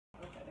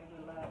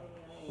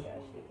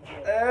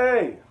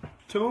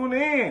Tune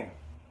in.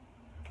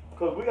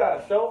 Because we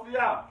got a show for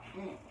y'all.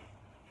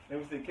 Let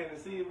me see. Can you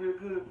see it real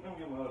good? Let me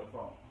get my other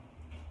phone.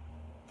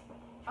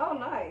 Oh,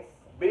 nice.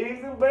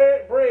 Biggs and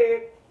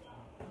bread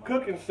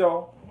cooking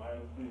show.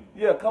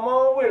 Yeah, come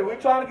on with it.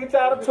 We're trying to get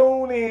y'all to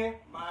tune in.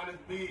 Mine is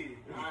Bigg.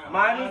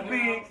 Mine is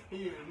Bigg.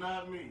 He is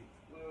not me.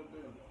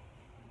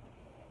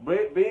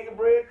 Bigg and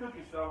bread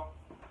cooking show.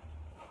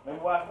 Let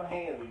me wash my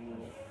hands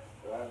again.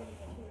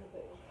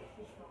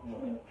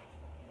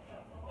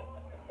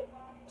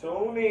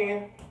 Tune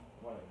in.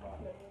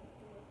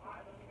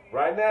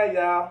 Right now,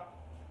 y'all.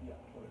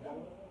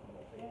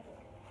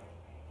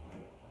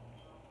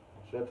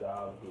 Shut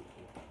y'all.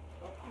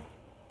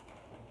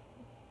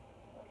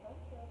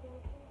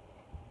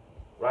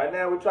 Right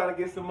now, we're trying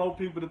to get some more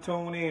people to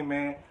tune in,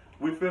 man.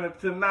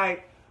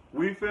 Tonight,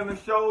 we finna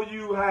show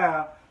you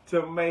how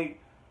to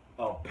make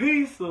a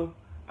pizza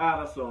out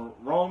of some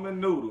Ramen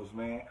noodles,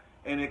 man.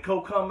 And it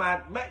could come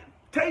out,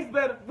 taste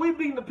better. We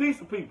beating the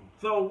pizza people,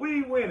 so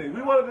we winning.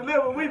 We want to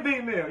deliver, we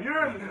beating them. You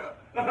heard me?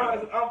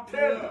 I'm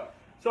telling you.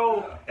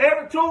 So,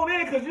 tune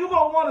in, because you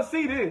going to want to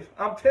see this.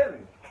 I'm telling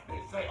you.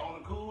 They say on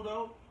the cool,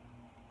 though,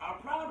 I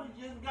probably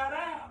just got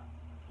out.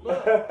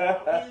 Look,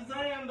 I'm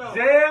saying, though.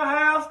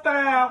 Jailhouse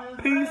style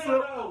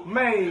pizza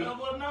made.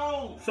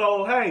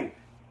 So, hey,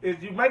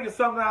 if you making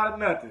something out of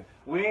nothing,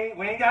 we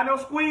ain't got no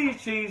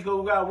squeeze cheese, because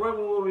we got to work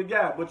with what we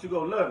got, but you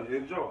going to love it.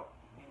 Enjoy.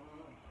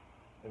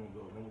 Let me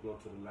go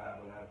to the live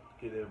and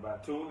get everybody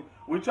tuned in.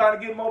 We trying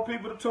to get more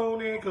people to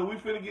tune in, because we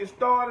finna get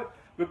started,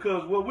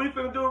 because what we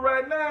finna do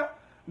right now,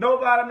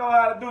 nobody know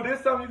how to do. This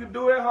is something you can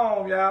do at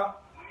home, y'all.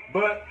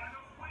 But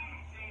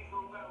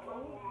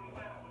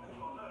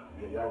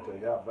yeah,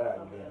 y'all back,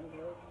 man.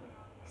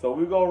 So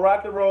we gonna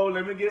rock and roll.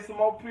 Let me get some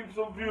more people,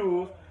 some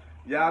views.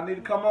 Y'all need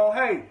to come on.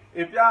 Hey,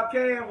 if y'all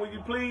can, will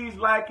you please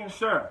like and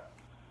share?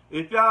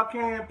 If y'all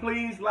can,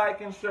 please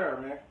like and share,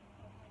 man.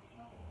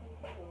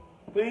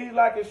 Please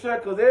like and share,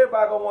 because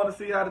everybody gonna want to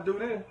see how to do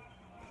this.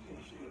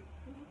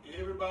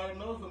 Everybody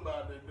knows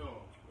somebody they're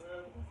doing.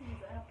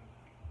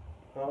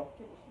 Huh?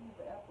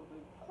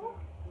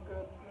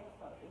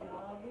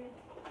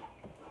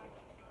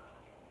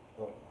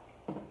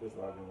 This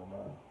not in my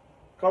mind.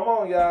 Come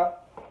on, y'all.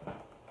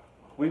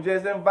 We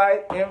just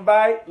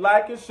invite,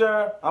 like and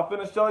share. I'm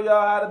finna show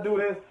y'all how to do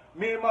this.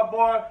 Me and my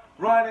boy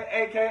Ronnie,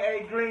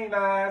 aka Green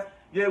Eyes.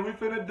 Yeah, we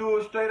finna do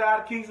it straight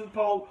out of Kingston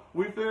Polk.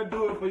 We finna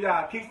do it for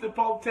y'all. Kingston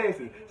Polk,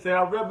 Texas. Say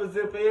I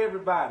represent for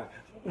everybody.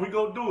 We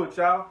gonna do it,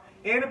 y'all.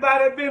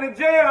 Anybody that been in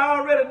jail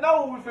already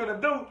know what we finna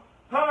do.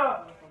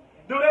 Huh?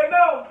 Do they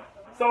know?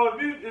 So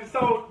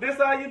this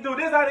how you do.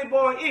 This how they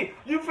boy eat.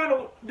 Y'all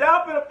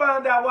finna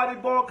find out why they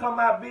boy come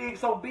out big,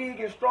 so big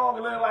and strong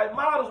and looking like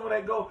models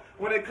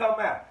when they come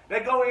out. They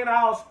go in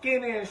all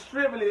skinny and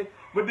shrivelly,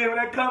 but then when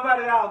they come out,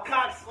 they all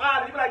cock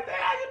sliding. You be like,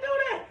 how you do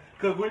that?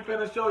 Because we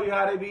finna show you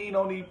how they be eating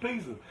on these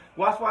pizzas.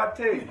 Watch what I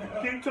tell you.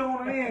 Keep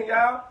tuning in,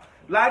 y'all.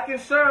 Like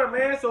and share,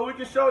 man, so we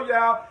can show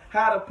y'all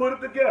how to put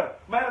it together.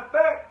 Matter of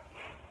fact,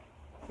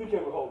 we can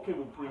keep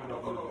it bring it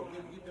up.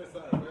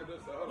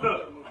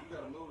 Look.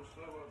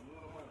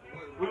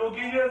 We're going to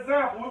give you an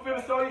example. We're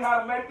finna show you how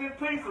to make this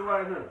pizza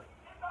right here.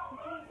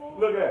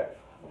 Look at it.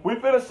 We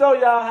finna show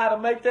y'all how to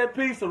make that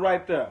pizza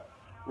right there.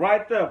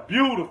 Right there.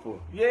 Beautiful.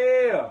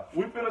 Yeah.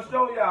 We finna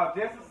show y'all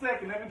just a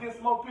second. Let me get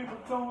some more people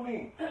to tune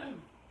in.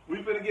 We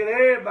finna get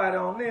everybody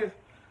on this.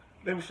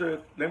 Let me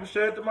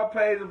share it to my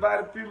page,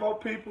 invite a few more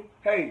people.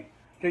 Hey,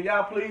 can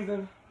y'all please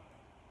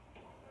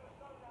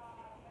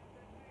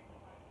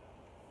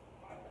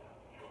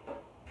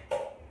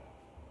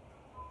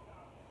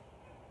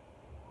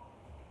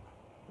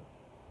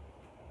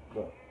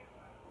look.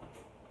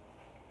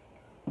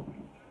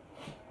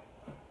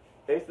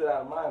 They sit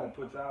out of mine and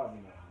put y'all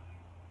in there.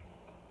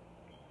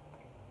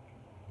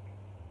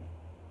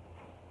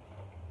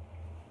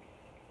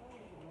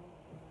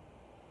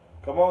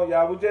 Come on,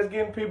 y'all. We're just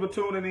getting people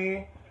tuning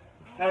in.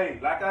 Hey,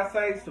 like I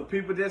say, so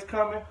people just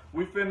coming.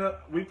 We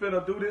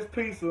finna do this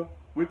pizza.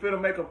 We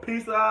finna make a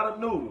pizza out of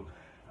noodles.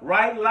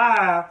 Right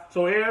live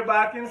so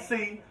everybody can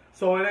see.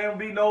 So it ain't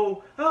be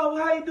no, oh,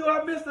 how you do?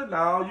 I missed it.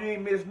 No, you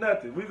ain't missed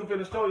nothing. We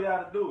finna show you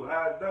how to do it,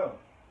 how it's done.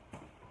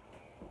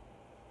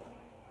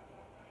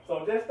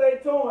 So just stay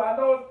tuned. I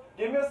know,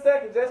 give me a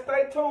second. Just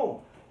stay tuned.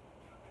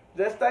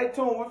 Just stay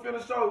tuned. We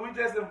finna show you. We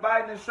just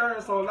inviting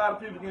insurance so a lot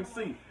of people can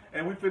see.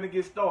 And we finna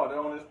get started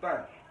on this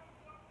thing.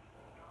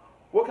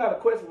 What kind of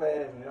question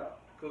they asking, y'all?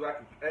 Because I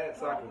can add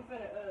something.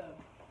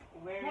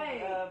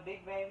 Where's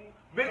Big Baby?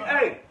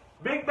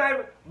 Big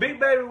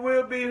Baby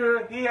will be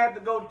here. He had to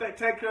go take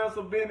care of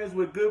some business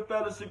with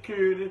Goodfellas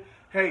Security.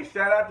 Hey,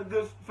 shout out to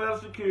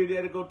Goodfellas Security. They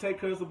had to go take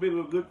care of some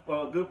business with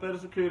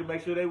Goodfellas Security,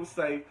 make sure they were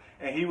safe.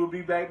 And he will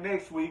be back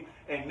next week.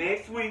 And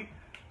next week,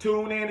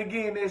 tune in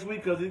again next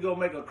week because he's gonna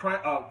make a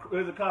crown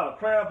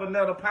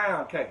banana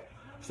pound cake.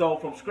 So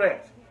from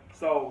scratch.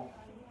 So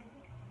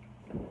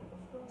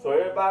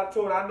everybody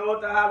tune. I know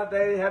it's the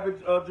holiday. Happy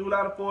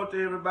July the 4th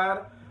to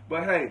everybody.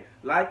 But hey,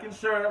 like and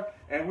share,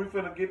 and we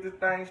finna get this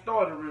thing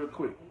started real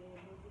quick.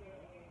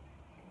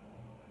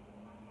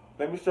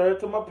 Let me share it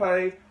to my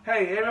page.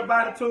 Hey,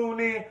 everybody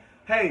tune in.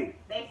 Hey,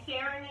 They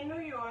sharing in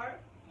New York.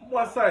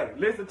 what say?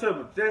 Listen to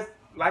me. Just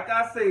like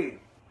I said,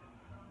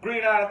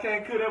 Green Eyes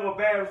can't cut up what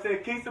Barry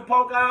said. Keep the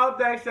poke all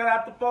day. Shout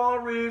out to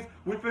Foreign Reeves.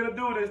 We finna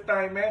do this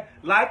thing, man.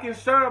 Like and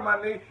share, my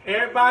nigga.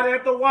 Everybody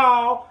at the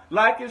wall,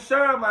 like and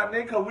share, my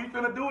nigga, because we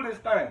finna do this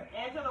thing.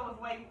 Angela was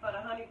waiting for the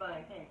honey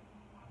bun cake.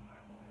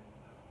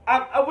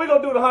 We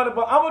gonna do the honey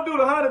bun. I'm gonna do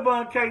the honey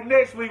bun cake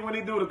next week when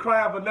he do the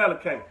crème vanilla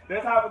cake.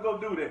 That's how we gonna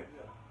do that.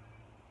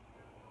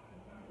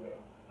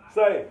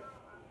 Say it.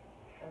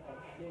 Okay,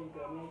 there you go.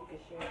 Now you can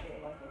share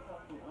it like this.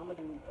 I'm gonna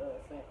do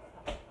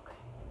snacks.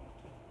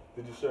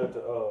 Did you share it to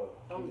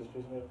Key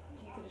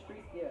to the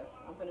streets? Yeah.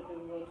 I'm gonna do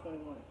room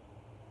 21.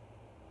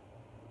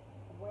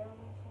 Where room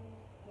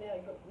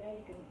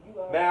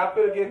 21? Now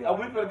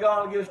we finna go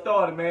on and get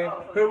started, man.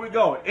 Here we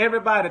go.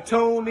 Everybody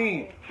tune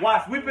in.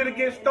 Watch, we finna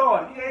get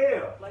started.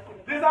 Yeah.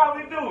 This is how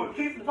we do it.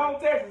 Keep the phone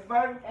Texas,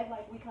 baby. Act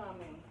like we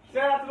coming.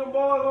 Shout out to them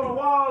boys on the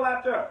wall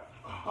out there.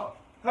 Huh?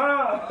 Shout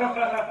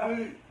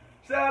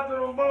out to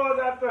them boys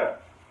out there.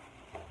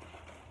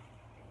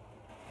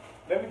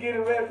 Let me get it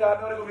ready because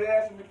I know they're going to be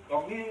asking me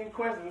a million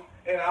questions,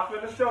 and I'm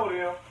finna show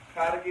them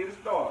how to get it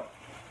started.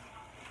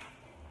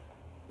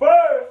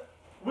 First,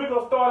 we're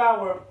going to start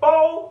out with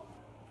 4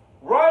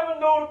 ramen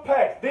noodle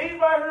packs. These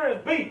right here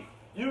is beef.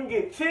 You can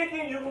get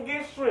chicken, you can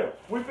get shrimp.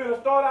 We finna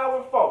start out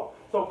with 4.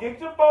 So get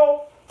your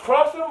 4,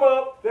 crush them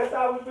up. That's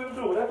how we finna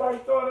do it. That's how you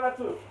start out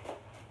too.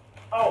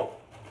 Oh,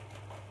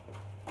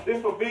 this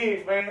for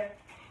Bigg, man.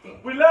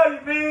 We love you,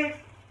 Bigg.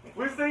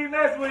 We'll see you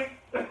next week.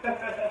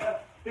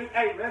 His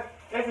 8,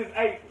 that's his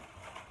 8th.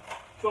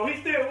 So he's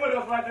still with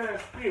us right there in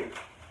spirit.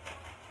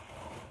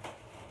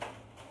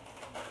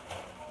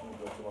 Let me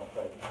go to my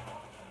face.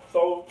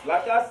 So,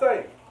 like I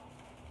say,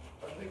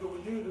 I think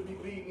we used to be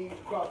beating these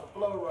across the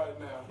floor right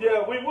now.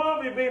 yeah, we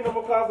will be beating them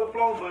across the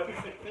floor, but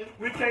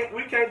we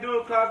can't do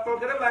it across the floor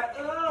because they're like,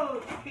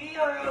 oh, he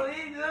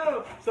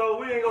do. So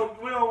we don't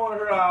want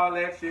to hear all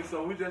that shit.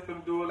 So we just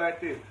gonna do it like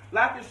this.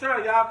 Like and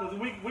share, y'all, because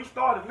we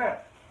started now.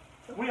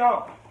 We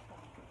on.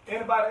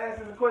 Anybody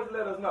asking the question,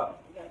 let us know.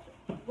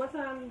 Gotcha. What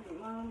time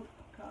Mom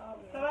called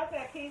me? So I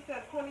said, Keith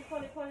said 20,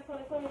 20, 20,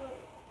 20, 20.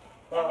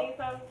 That means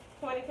something?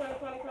 20, 20,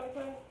 20, 20,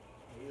 20.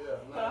 Yeah,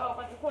 So a whole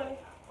bunch of 20.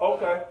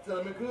 Okay. tell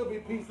them it could be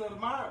piece of the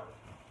Myra.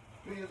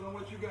 Depends on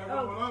what you got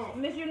going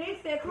on. Miss Unique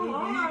said, come Could be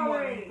on one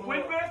already. of We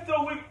these boys. missed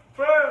 2 weeks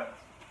first.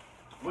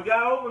 We got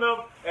to open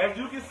up. As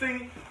you can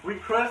see, we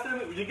crushing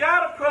it. You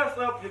got to crush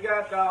up your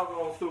got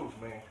doggone suits,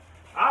 man.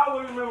 I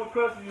always remember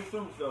crushing your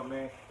suits up,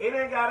 man. It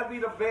ain't got to be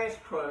the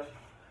bench crush,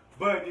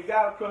 but you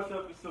got to crush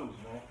up your suits,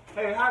 man.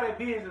 Hey, how that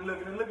beard is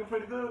looking? It looking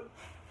pretty good?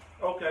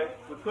 Okay,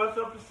 we crush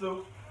up your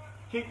suits.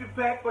 Keep your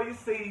pack for your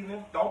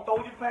seasoning. Don't throw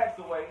your packs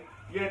away.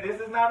 Yeah,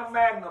 this is not a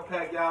Magnum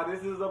pack, y'all.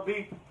 This is a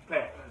beef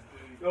pack.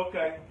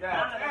 Okay,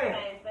 yeah. Kind of the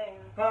same thing.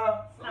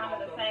 Huh? Kind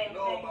of the same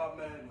Know thing. about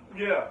Magnum.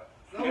 Yeah.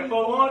 And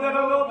for one that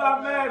don't know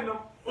about Magnum,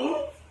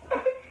 oops.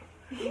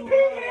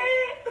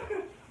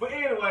 But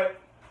anyway,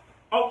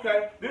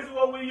 okay, this is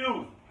what we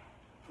use.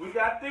 We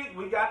got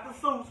the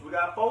suits. We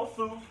got 4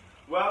 suits.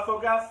 We also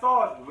got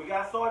sergeant. We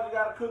got sergeant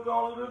got to cook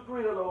on the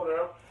grill over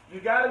there.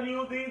 You got to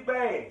use these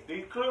bags,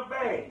 these clear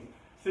bags.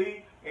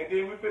 See? And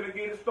then we finna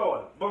get it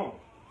started. Boom.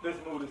 Let's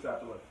move this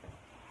out the way.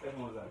 Let's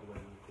move this out the way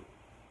real quick.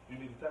 You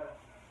need the time?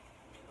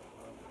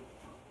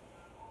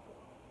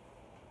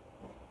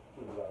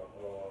 Put it out.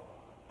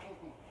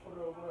 Put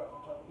it over there.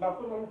 No,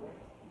 put it over.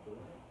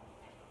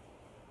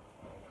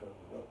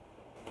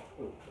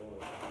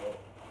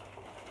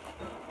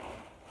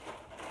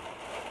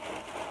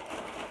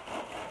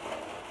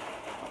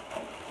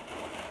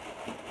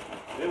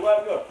 There we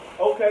go.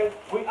 Okay,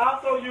 we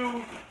also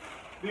use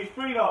these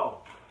Fritos.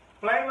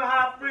 Flaming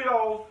hot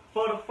Fritos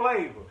for the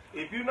flavor.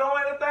 If you know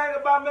anything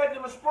about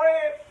making a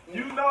spread,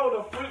 you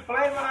know the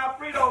flaming hot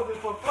Fritos is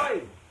for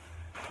flavor.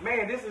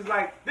 Man, this is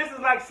like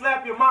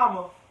slap your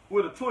mama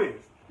with a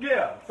twist.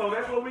 Yeah, so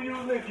that's what we use.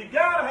 You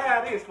gotta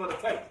have this for the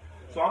taste.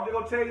 So I'm just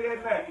gonna tell you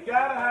that now. You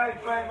gotta have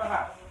your flaming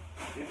hot.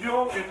 If you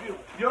don't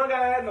gotta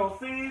add no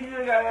seasoning, you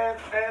ain't gotta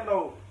add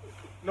no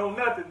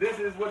nothing. This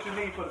is what you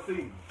need for the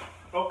seasoning.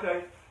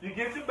 Okay, you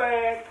get your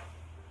bag.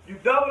 You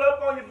double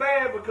up on your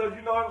bag because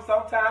you know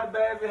sometimes the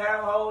bags will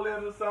have a hole in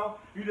it or something.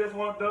 You just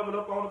want to double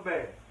up on the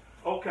bag.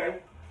 Okay.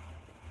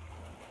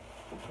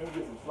 Let me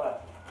get some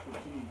slices. Some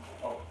cheese.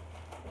 Oh.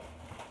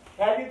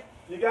 Package,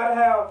 you gotta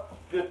have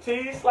the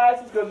cheese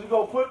slices because you're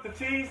gonna put the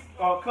cheese,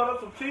 cut up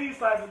some cheese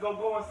slices gonna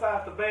go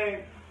inside the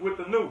bag with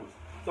the noodles.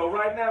 So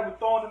right now we're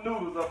throwing the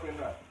noodles up in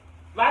there.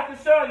 Like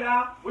to show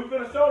y'all, we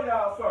finna show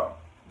y'all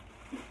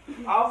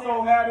something.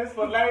 Also have this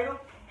for later.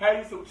 Have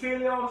you some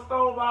chili on the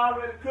stove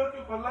already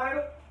cooking for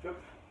later.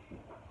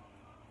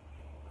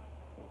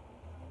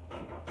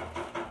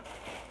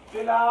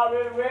 Chili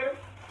already ready.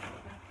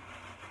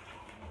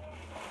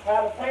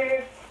 Had a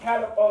pan,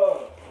 had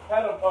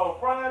a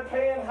frying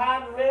pan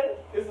hot and ready.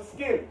 It's a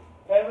skillet.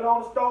 Have it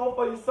on the stove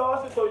for your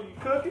sausage so you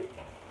can cook it.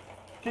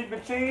 Keep your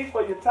cheese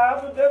for your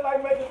topping, just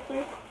like making a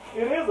piece.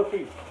 It is a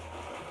piece.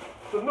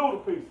 It's a noodle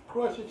piece.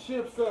 Crush your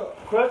chips up.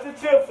 Crush your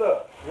chips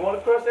up. You want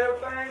to crush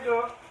everything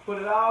up,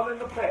 put it all in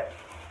the pack.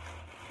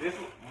 This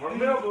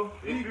remember,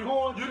 if you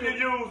can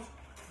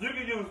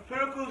use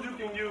pickles, you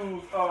can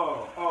use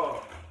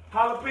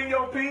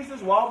jalapeno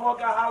pieces. Walmart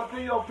got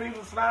jalapeno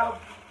pieces, slider.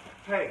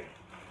 Hey,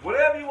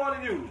 whatever you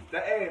want to use to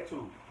add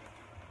to.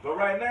 But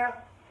right now,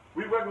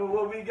 we working with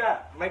what we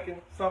got,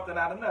 making something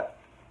out of nothing.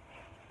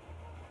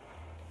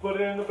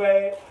 Put it in the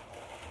bag.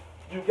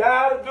 You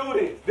gotta do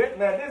this.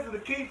 Now, this is the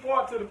key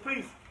part to the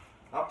piece.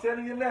 I'm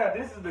telling you now,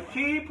 this is the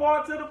key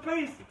part to the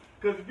piece.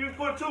 Because if you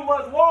put too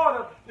much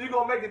water, you're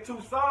going to make it too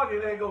soggy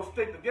and it ain't going to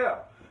stick together.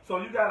 So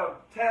you got to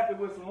tap it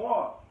with some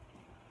water.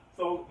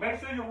 So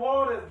make sure your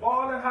water is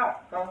boiling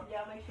hot. Huh?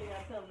 Y'all make sure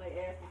y'all tell them they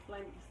ask for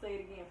flame. Say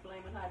it again,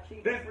 flaming hot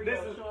chicken. This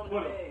is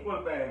what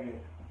a bag is.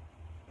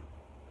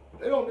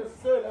 They don't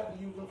necessarily have to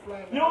use them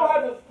flaming. You don't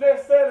have to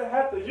necessarily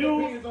have to use.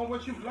 Depends on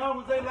what you, as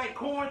long as they like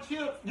corn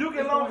chips. You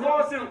can long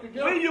corn chips.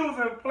 We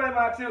using flame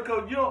hot chip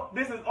because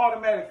this is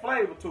automatic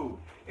flavor to it.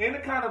 Any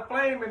kind of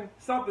flaming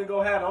something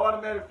gonna have an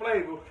automatic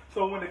flavor.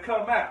 So when it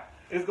come out,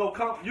 it's gonna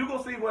come. You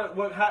gonna see what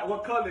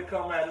color it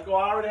come out. It's gonna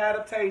already have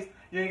a taste.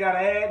 You ain't gotta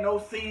add no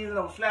seasoning,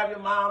 no slap your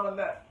mama,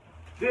 nothing.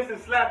 This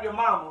is slap your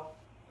mama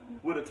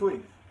with a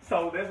twist.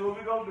 So that's what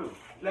we gonna do.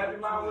 Slap your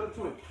mama with a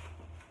twist.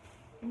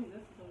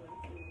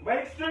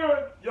 Make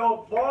sure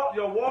your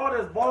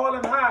water is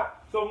boiling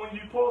hot. So when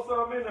you pour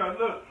something in there,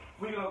 look,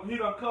 he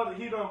done cut it.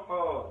 He done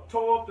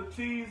tore up the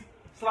cheese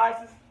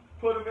slices,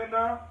 put them in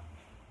there.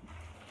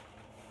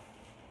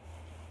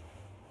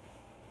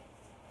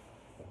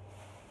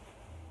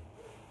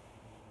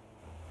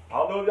 I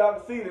don't know if y'all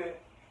can see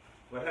that,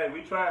 but hey,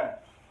 we trying.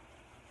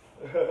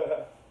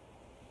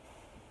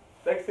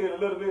 They can see it a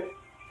little bit.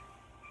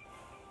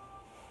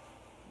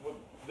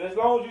 As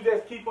long as you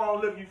just keep on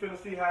looking, you finna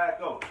see how it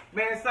goes.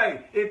 Man,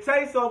 say, it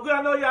tastes so good.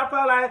 I know y'all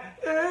probably like,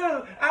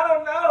 ew,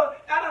 I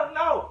don't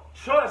know.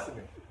 Trust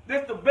me,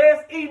 this the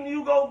best eating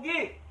you gonna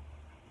get.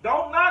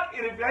 Don't knock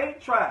it if you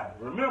ain't tried.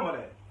 Remember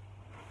that.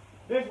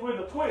 This with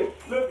the twist.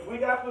 Look, we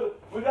got the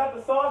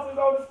sauces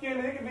on the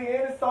skillet. It can be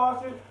any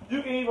sausage.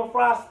 You can even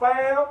fry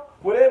spam,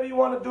 whatever you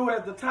want to do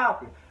as the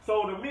topping.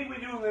 So the meat we're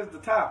using is the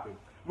topping.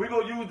 We're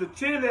gonna use the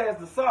chili as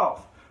the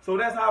sauce. So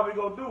that's how we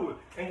gonna do it.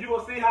 And you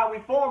gonna see how we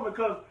form it,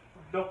 because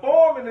the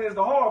forming is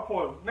the hard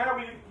part. Now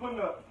we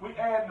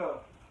add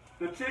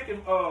the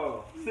chicken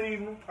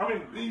seasoning. I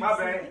mean,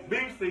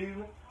 beef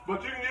seasoning.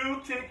 But you can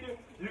use chicken.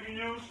 You can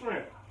use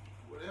shrimp.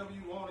 Whatever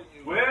you want to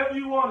use. Whatever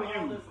you want to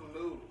use. Some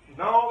noodles.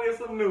 No, it's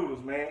some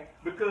noodles, man.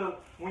 Because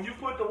when you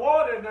put the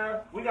water in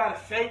there, we gotta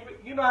shape it.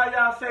 You know how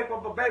y'all shape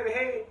up a baby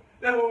head?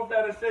 That's what we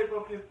gotta shape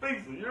up his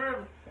pizza. You hear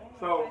me?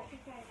 So.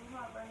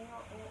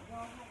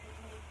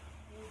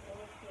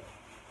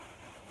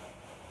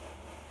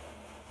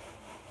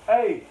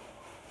 Hey,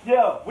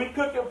 yeah, we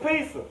cooking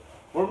pizza.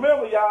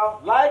 Remember,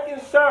 y'all, like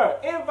and share,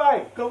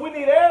 invite, because we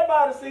need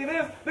everybody to see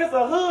this. This is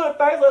a hood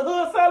thing, it's a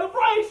hood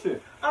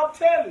celebration. I'm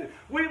telling you,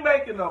 we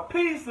making a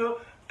pizza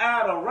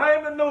out of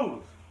ramen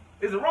noodles.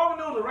 Is it ramen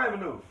noodles or ramen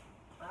noodles?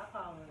 I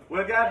call it.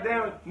 Well,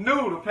 goddamn it,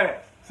 noodle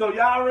packs. So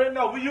y'all already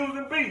know, we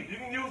using beef. You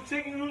can use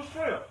chicken, use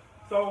shrimp.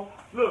 So,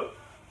 look.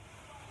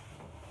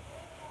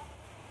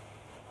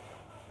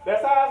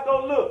 That's how it's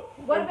gonna look.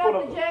 What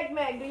about the Jack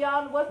Mac? Do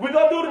y'all? We're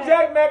gonna do the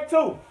Jack Mac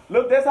too.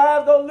 Look, that's how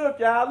it's gonna look,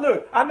 y'all.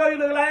 Look, I know you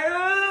look like,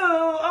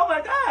 oh my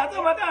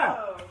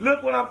God.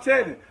 Look what I'm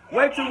telling you.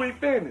 Wait till we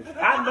finish.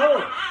 I know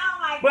it. Oh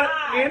my But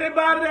God.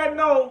 anybody that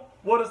know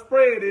what a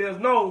spread is,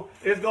 know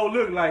it's gonna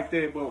look like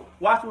that. But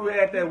watch when we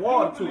add that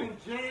water to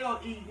it. People in jail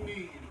eating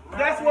these.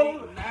 That's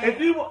what.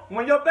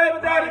 When your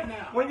baby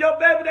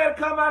daddy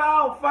come out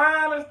all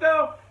fine and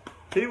stuff.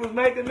 He was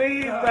making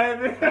these,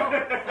 baby.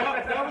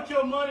 That's what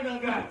your money done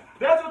got.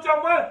 That's what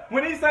your money.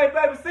 When he say,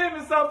 baby, send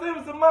me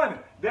some money.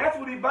 That's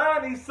what he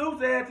buying these suits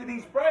to add to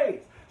these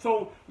sprays.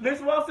 So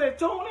listen what I said.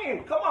 Tune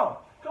in. Come on.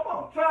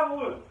 Travel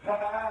with us.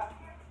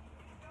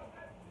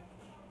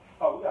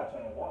 Oh, we gotta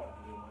turn the water.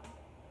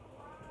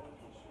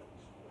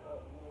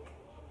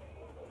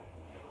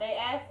 They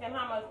asking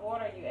how much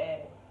water you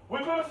added.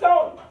 We're gonna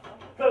show you,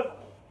 cause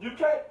you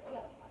can't.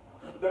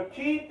 The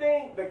key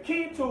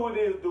to it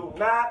is do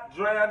not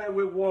drown it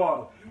with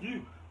water.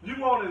 You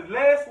want as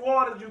less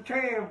water as you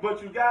can,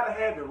 but you gotta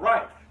have it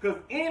right. Cause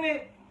in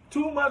it,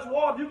 too much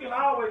water, you can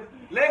always,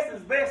 less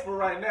is best for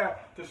right now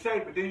to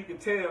shape it. Then you can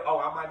tell, oh,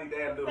 I might need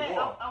to add a little Say,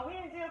 water. are we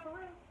in jail for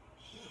real?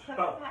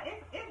 Cause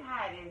it's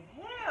hot as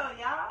hell,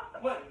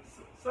 y'all. What?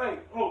 Say,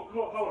 hold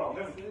on.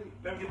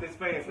 Let me get this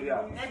fan for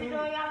y'all. They be doing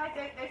y'all like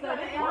that. They So turn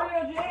they the in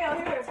real jail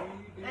here.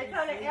 They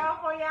turn the L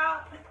for y'all.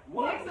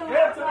 Next to They'll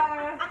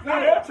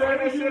the turn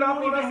that shit off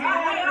on us.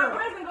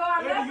 prison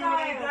guard, Every that's unit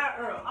ain't all. got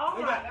Earl. Oh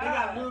They my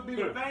got a little bit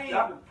of vein.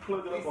 Y'all can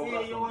plug it They up on see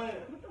us. your ass.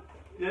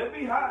 Yeah, it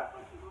be hot.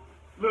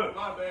 Look.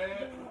 My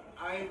bad.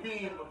 I ain't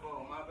been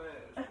before. My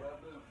bad.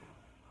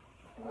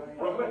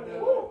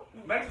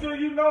 Make sure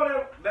you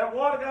know that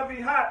water gotta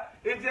be hot.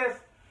 It just,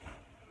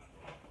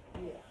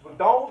 but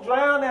don't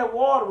drown that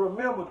water.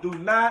 Remember, do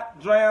not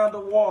drown the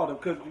water,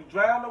 because if you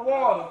drown the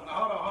water.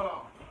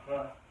 Hold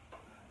on.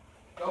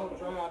 Don't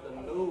drown the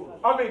noodles.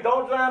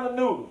 Don't drown the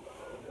noodles.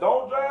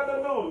 Don't drown the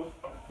noodles,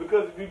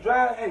 because if you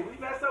drown, hey, we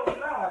messed up with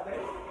dry,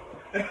 baby.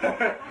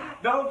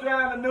 Don't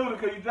drown the noodle,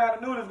 because you drown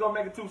the noodle, it's going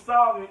to make it too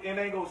soggy and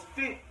they ain't going to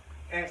stick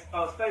and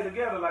stay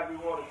together like we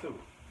want it to.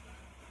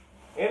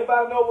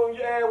 Anybody know when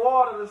you add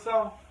water to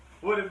something,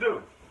 what it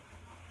do?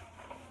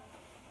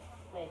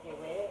 Make it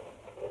wet.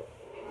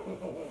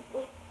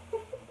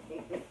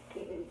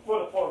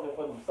 Put a fork in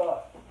for them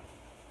sauce.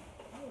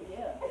 Oh,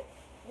 yeah.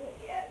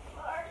 Yes,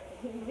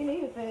 Lord. We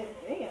need to say,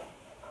 damn.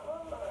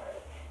 Oh, Lord.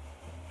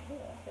 Yeah,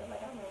 I feel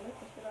like I've been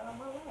listening shit all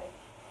my life.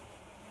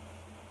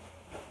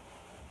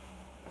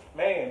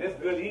 Man, this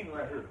good eating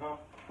right here, huh?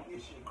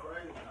 This shit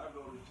crazy. I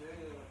go to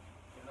jail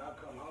and I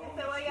come home.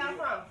 So where y'all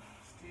from?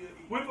 Still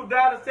eat. We from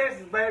Dallas,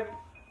 Texas, baby.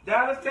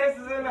 Dallas,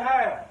 Texas in the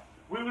house.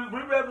 We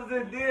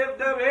represent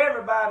DFW,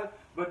 everybody,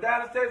 but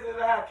Dallas, Texas in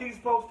the house. Keys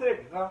Post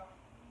tickets, huh?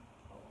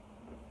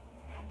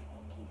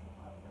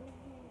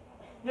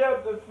 Yeah,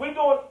 we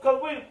doing,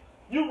 cause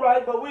you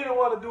right, but we don't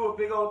want to do a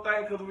big old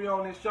thing because we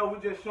on this show. We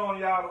just showing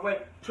y'all the way.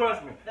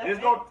 Trust me,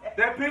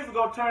 that pizza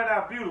gonna turn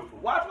out beautiful.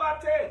 Watch what I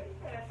tell you.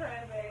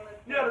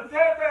 Yeah, the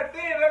trash bag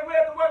thin, that we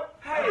have to work.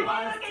 Hey,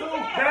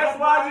 that's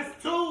why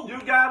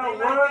you gotta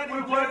work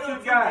with what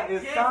you got.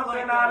 It's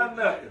something out of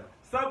nothing.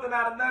 Something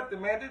out of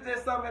nothing, man. This is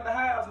just something in the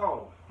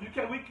household. We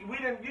didn't,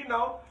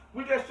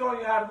 we just showing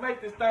you how to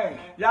make this thing.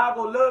 Y'all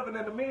gonna love it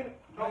in a minute.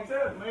 I'm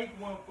telling you. Make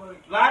one for the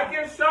kids. Like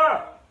and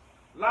share.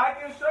 Like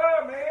and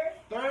share, man.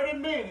 30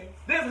 minutes.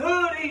 This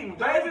hood eating,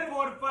 30, baby.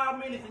 45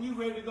 minutes and you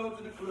ready to go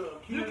to the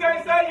club. You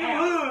can't say you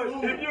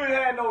hood if you ain't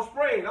had no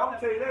spread. I'm gonna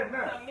tell you that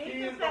now. So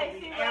Misha say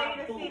she ready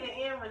to see the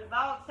end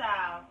result,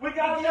 child. You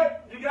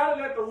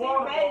gotta let the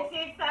water boil.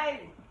 She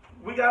excited.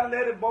 We gotta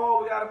let it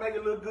boil. We gotta make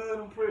it look good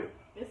and pretty.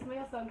 It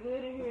smells so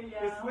good in here,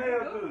 y'all. It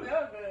smells good.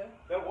 Feel good.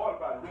 That water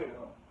probably good,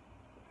 huh?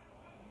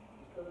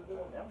 That was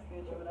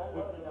good, but I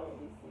know that I would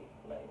be sick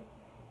later.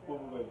 What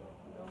we waiting?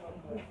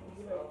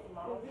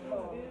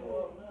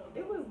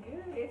 It was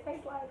good. It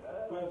tastes like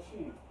Grilled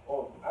cheese.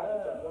 Oh, I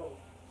didn't know.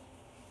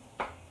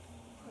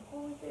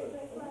 what was it? It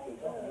tastes like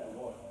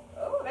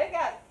Oh, they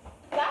got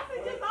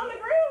sausages on the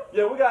grill.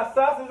 Yeah, we got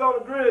sausage on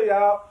the grill,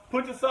 y'all.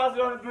 Put your sausage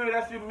on the grill.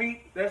 That's your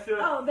meat. That's your.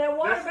 oh, that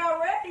water about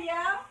ready,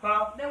 y'all.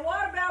 Huh? That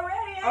water about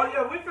ready, Oh y'all.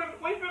 yeah, we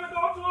finna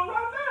go to it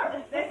right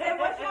now. They said,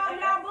 what's wrong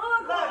with y'all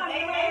bug Look,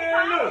 they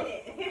on? talking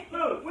it.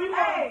 Look, we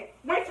Hey,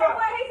 he said,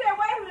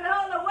 wait a minute,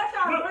 hold on, what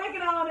y'all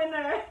drinking on in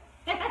there?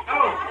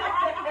 Oh,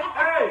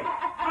 hey,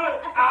 look,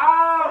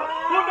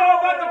 who know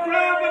about the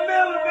crab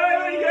vanilla,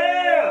 baby?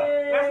 Yeah,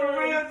 that's what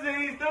real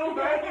G's do,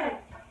 baby.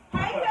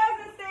 Hey,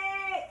 cousin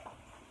said.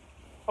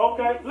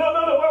 Okay,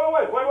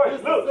 look,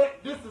 wait,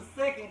 look. This is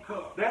second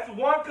cup. That's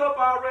one cup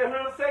I already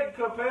heard. The second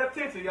cup. Pay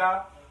attention,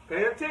 y'all.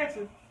 Pay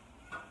attention.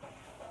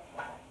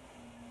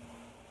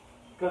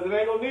 Because it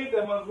ain't going to need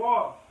that much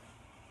water.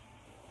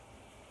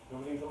 Do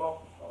we need some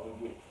more? Oh,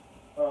 we good.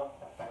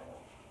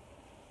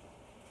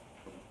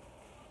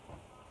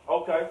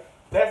 Okay.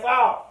 That's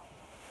all.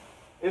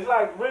 It's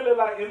like really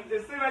like, it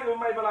seems like it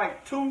maybe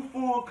like 2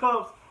 full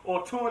cups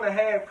or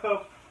 2.5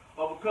 cups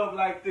of a cup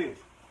like this.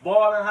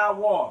 Boiling hot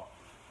water.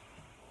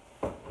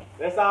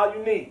 That's all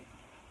you need.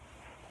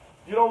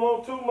 You don't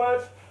want too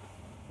much.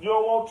 You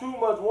don't want too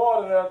much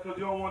water there because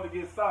you don't want it to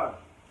get soggy.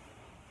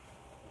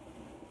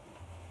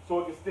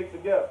 So it can stick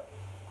together.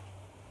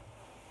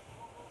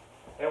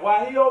 And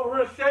while he over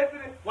here shaping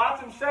it, watch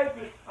him shape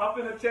it, I'm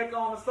finna check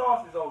on the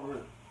sauces over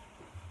here.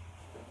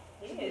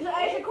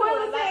 Hey,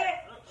 Shaquilla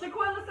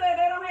said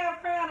they don't have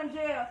crown in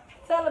jail.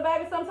 Tell her,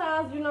 baby,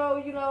 sometimes, when you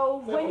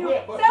tell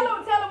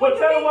her But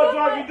tell her what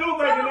drug you do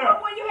making there.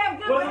 When you have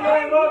good What's the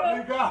name of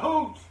it? We got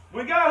hooch.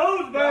 We got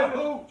hooch, We got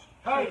baby. hooch.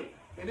 Hey,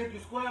 and if you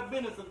square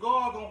business, a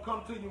guard gonna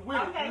come to you with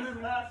it. Okay, You hear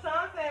me?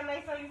 Sean said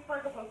make sure you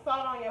sprinkle some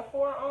salt on your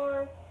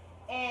forearm.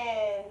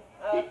 And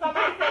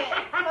somebody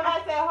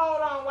said,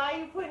 hold on, why are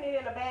you putting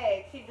it in a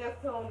bag? She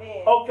just tuned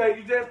in. Okay,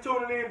 you just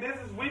tuning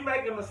in. We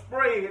making a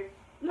spread.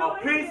 No, a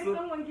he said pizza.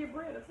 someone get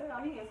rid of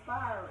tell he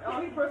inspiring.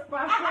 Oh, he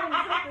perspiring.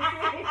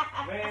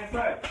 Man,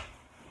 say.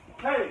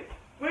 Hey,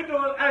 we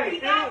doing, We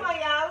got one,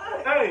 y'all.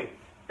 Look. Hey,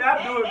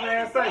 y'all do it,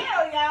 man. Say.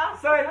 Y'all.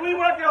 Say, we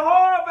working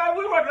hard, baby.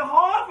 We working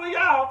hard for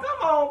y'all. Come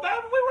on,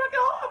 baby. We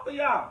working hard for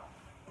y'all.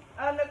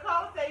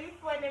 Nicole said you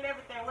sweating and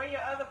everything. Where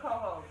your other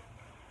co-host?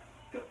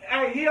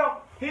 Hey,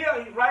 he'll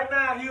right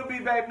now he'll be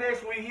back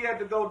next week. He had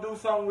to go do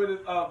something with his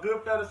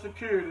good fella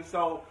security,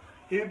 so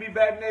he'll be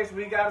back next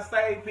week. He gotta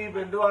save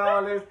people and do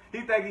all this.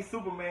 He think he's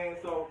Superman,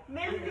 so.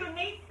 Miss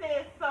Unique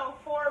says so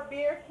 4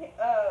 beer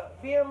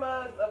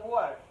mugs of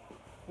water.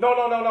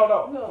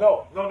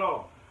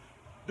 No.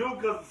 Dude,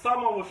 because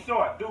someone was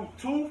short. Dude,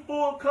 2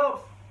 full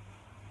cups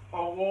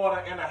of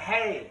water and a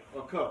half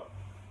a cup.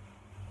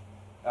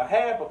 A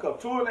half a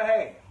cup,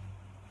 2.5.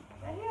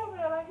 And he over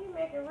there like he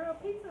making real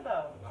pizza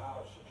though.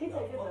 He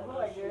said this is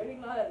hard, girl. He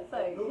know how to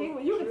say.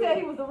 You can tell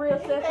he was the real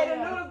He chef. said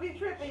the noodles be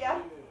tripping,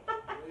 y'all.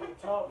 We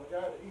ain't talking. We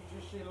gotta eat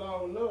this shit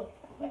long enough.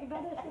 Look at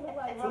that shit look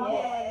like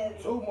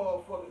Yes. 2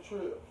 motherfucking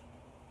trips.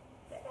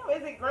 Damn,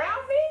 is it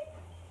ground beef?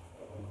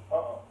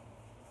 Uh-uh.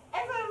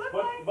 That's what it looks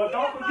But- like. but He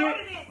don't just forget-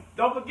 loaded it.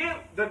 Don't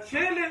forget the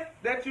chili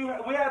that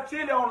we have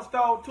chili on the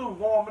stove too,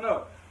 warming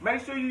up.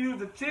 Make sure you use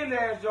the chili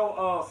as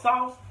your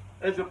sauce,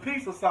 as your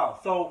piece of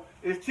sauce. So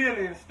it's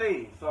chili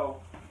instead. So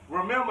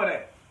remember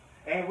that.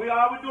 And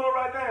all we doing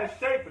right now is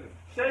shaping it.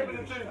 Shaping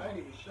it too. I ain't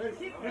even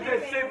shaping it. You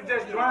just shape it,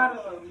 just grind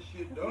it. This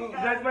shit done.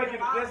 Just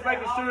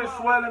making sure it's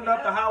swelling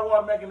up, the hot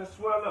water making it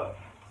swell up.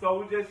 So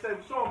we just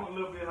show them a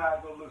little bit how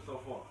it's gonna look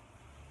so far.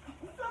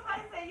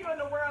 Somebody say you in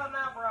the world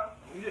now, bro.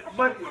 Yeah,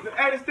 but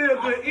and it's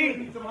still good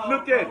eating.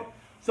 Look at it.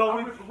 So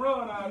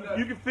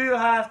you can feel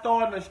how it's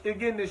starting to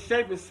getting this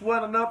shape. It's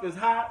swelling up. It's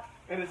hot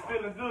and it's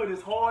feeling good.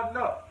 It's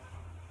hardening up.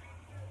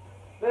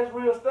 That's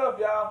real stuff,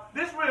 y'all.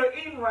 This real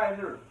eating right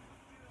here.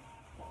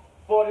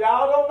 For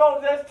y'all don't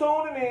know, just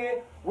tuning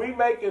in, we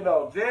making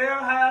a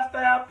Jailhouse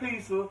style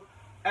pizza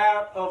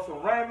out of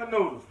some ramen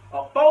noodles.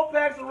 4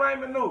 packs of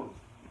ramen noodles.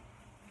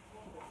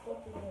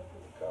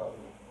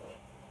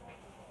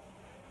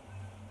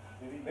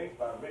 Did he make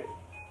by red?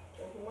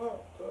 Check them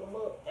out. Cut them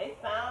up. They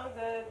sound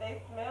good.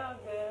 They smell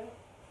good.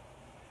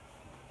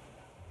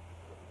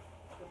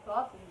 The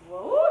sausage,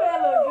 ooh,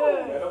 that look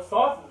good. Yeah, them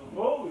sauces are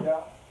cool,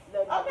 y'all. The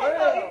Okay, so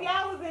grill. if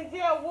y'all was in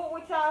jail, what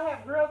would y'all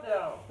have grilled it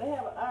on? They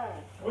have an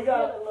iron. We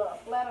got a little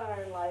flat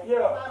iron, like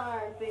Yeah. flat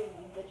iron thing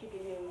that you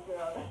can use,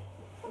 girl.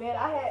 Man,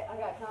 I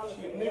got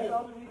commissary. Shit, That's the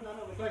only reason I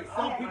know Like I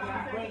some had people be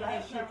commissary bringing that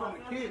because I shit from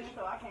the had kitchen.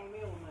 So I came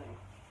in with money.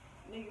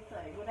 Niggas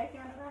say, when they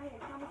found out I had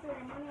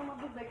commissary money on my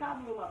book, they called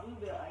me with my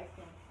bluebell ice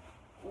cream.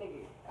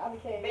 Nigga, I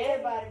became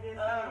everybody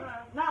just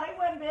nah, they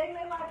wasn't begging.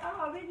 They like,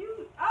 oh, man,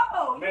 you,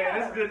 oh, Man, yeah.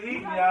 this good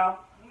eating, y'all.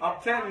 I'm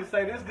telling you,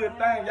 say this good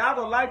thing. Y'all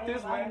gonna like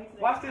this, man.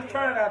 Watch this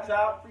turn out,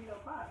 y'all.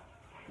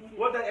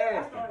 What they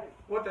asked?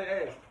 What they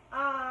asked?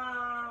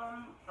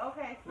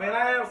 Okay. So Man,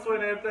 I am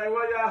sweating everything.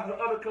 What y'all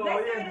other They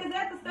color? said, is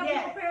that the stuff you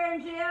prepare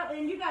in jail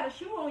and you got a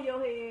shoe on your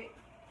head?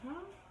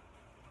 Huh?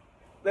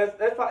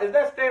 Is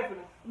that Stephanie?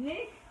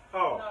 Nick?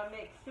 Oh. No,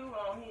 Nick, shoe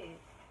on his.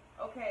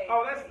 Okay.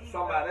 Oh, that's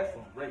somebody. That's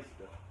some race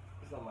stuff.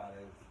 Somebody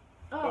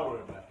else. Don't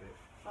worry about that.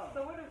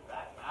 So what is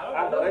that?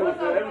 I know they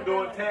was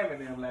doing Tam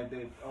and them like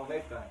that on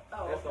their thing.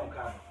 Oh, That's some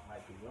kind of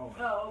like the wrong.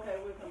 Oh, okay,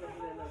 we'll come back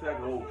to that It's later.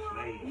 like an old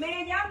slave.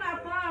 Man, y'all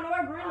not frying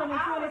or grilling in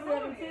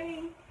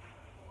 2017.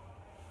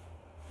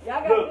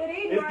 Y'all got Look, good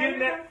eating it's right getting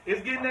here.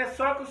 it's getting that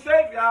circle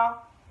shape,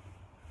 y'all.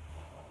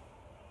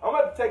 I'm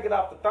about to take it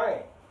off the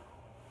thing.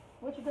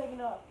 What you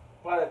taking off?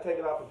 Probably take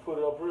it off and put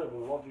it up real, but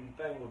won't you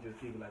think we'll just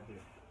keep it like this?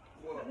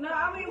 No,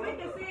 I mean, we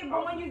can see it,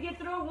 but when you get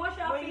through, once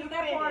y'all finish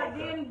that part,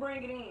 then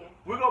bring it in.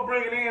 We're gonna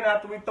bring it in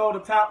after we throw the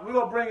top. We're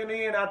gonna bring it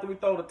in after we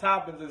throw the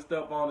toppings and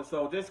stuff on it.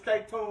 So just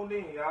stay tuned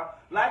in, y'all.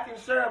 Like and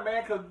share,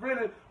 man, cause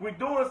really we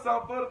doing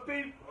something for the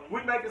people.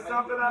 We making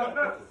something out of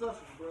nothing. Cut the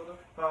sausage, brother.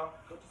 Huh?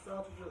 Cut the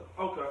sausage up.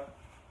 Okay.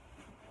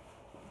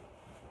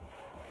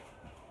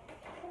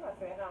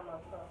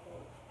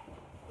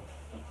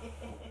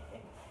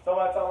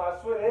 Somebody talking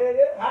about sweat. Hey,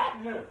 yeah, hot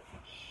in here.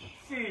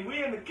 Shit,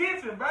 we in the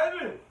kitchen,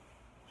 baby.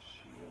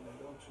 Shit, man,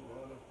 them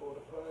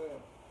 240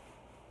 pounds.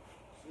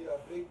 See how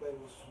Big Baby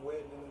was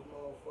sweating in this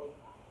motherfucker.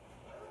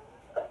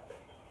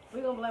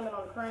 We gonna blame it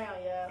on the crown,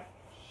 y'all.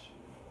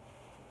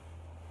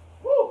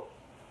 Woo!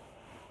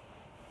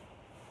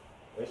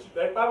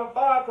 They popping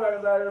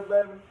firecrackers out here,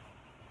 baby.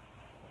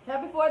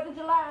 Happy 4th of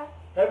July.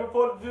 Happy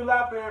 4th of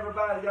July for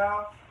everybody,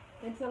 y'all.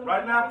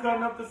 Right now,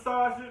 cutting up the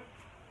sausage.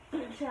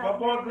 My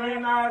boy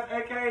Green Eyes,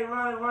 aka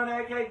Running,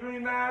 aka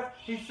Green Eyes,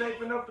 he's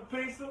shaping up the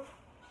pizza.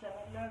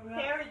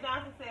 Terry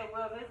Johnson said,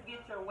 well, let's get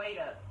your weight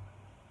up.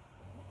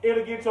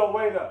 It'll get your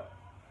weight up.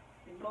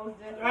 Most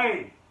definitely.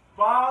 Hey,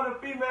 for all the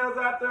females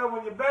out there,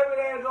 when your baby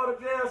dad go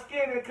to jail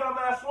skinny and come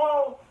out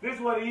swole, this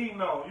is what he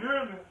eating on. You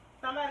hear me?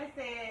 Somebody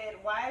said,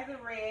 why is it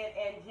red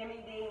and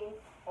Jimmy Dean's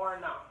or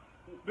not?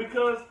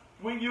 Because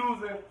we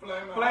using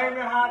Flaming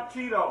Flaming Hot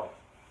Cheetos.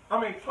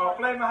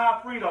 Flaming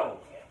Hot Fritos.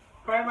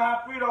 Flaming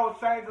Hot Fritos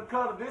change the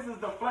color. This is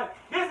the flavor.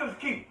 This is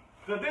key.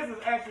 Because this is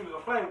actually the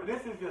flavor.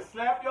 This is just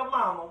slap your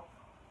mama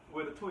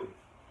with a twist.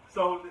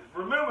 So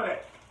remember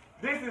that.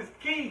 This is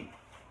key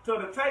to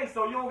the taste.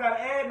 So you don't got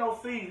to add no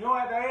seasoning. You don't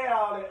have to add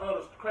all that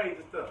other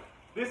crazy stuff.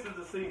 This is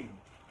the seasoning.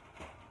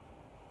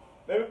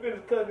 Let me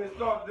finish cutting this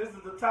off. This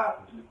is the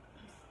topping.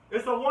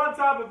 It's a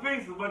one-topping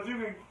pizza, but you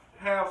can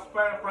have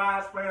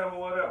fried spam or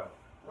whatever.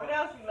 What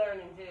else you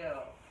learned in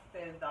jail,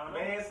 says Donald?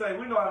 Man, say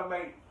we know how to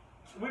make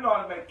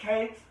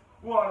cakes.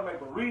 We know how to make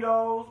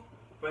burritos,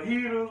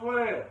 fajitas,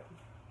 whatever.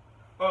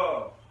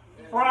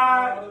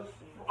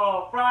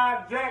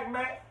 Fried Jack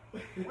Mac.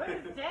 What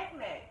is Jack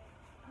Mac?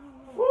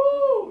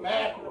 Woo!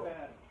 Mackerel.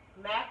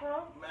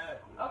 Mackerel?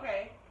 Mackerel.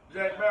 Okay.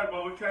 Jack Mac,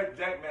 but we take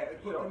Jack Mac. They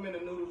put them in the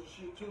noodles and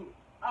shit too.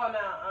 Oh, no,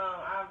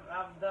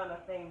 I've done a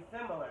thing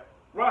similar.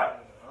 Right.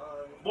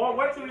 Alright. Boy,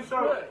 wait till you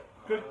serve it.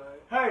 'Cause,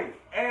 hey,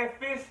 add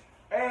fish.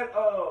 You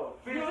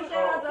shout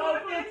out to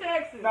Oak Cliff,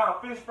 Texas. No,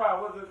 fish fry.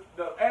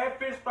 Add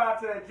fish fry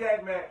to that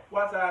Jack Mac.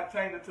 Watch how I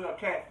change it to a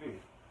catfish.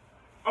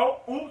 Oh,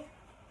 oops.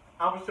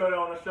 I'm going to show you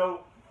on the show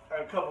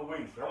in a couple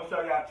weeks. I'm going to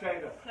show you how to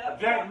change a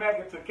Jack Mac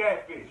into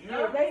catfish. You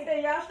hear me? They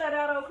say y'all shout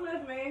out Oak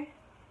Cliff, man.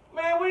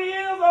 Man, we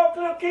is Oak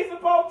Cliff,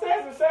 Keystone,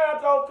 Texas. Shout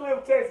out to Oak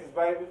Cliff, Texas,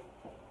 baby.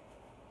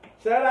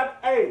 Shout out,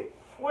 hey,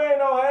 we ain't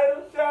no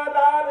haters. Shout out to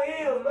all the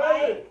hills,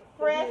 baby. Mike,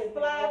 Fresh,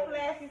 Fly,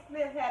 Flashy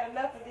Smith had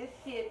enough of this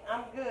shit.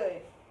 I'm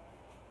good.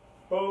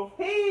 Who?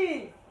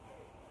 Peace.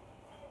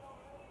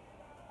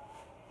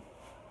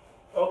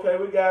 Okay,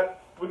 we got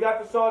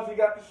the sauce, you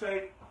got the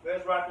shake.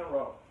 Let's rock and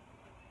roll.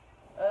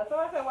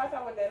 Somebody said watch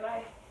out with that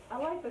knife. I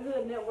like the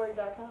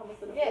hoodnetwork.com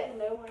instead of Yes. Hood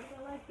Network.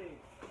 I like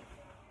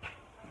that.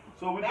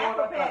 So we Back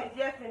going prepared up.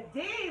 yes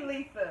indeed,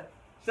 Lisa.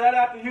 Shout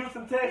out to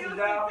Houston, Texas, Houston,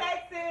 y'all.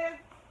 Texas.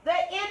 The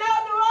NO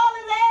New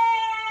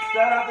Orleans.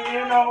 Shout out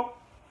to NO.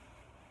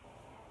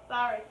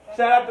 Sorry.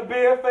 Shout out to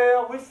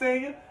BFL. We see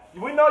you.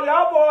 We know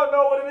y'all boys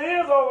know what it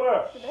is over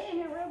there. They in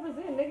here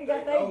representing. Nigga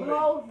got their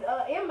blow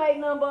inmate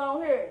number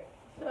on here.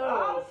 So,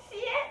 Oh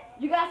shit.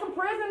 you got some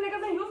prison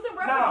niggas in Houston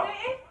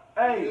representing?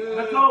 Hey,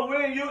 Yeah. Nicole,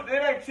 it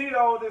ain't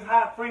Cheetos, it's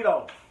hot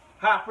Frito.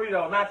 Hot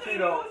Frito, not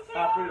Cheetos.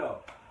 Hot Frito.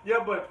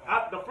 Yeah, but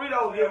the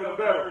Fritos give it a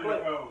better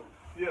flavor.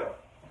 Yeah.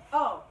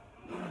 Oh.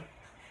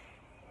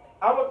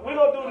 We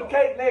gonna do the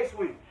cake next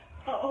week.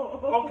 Oh.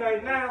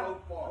 Okay, now, So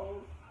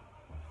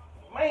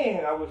far.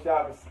 man, I wish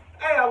y'all could see.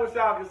 Hey, I wish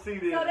y'all could see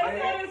this, So they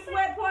man. said it's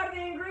sweat part of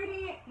the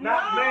ingredient?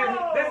 Not, No. man,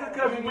 this is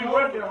because we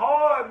working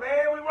hard,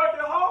 man. We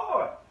working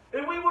hard.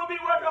 If we wouldn't be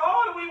working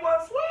hard if we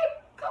wasn't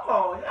sweat, come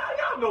on,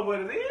 y'all know what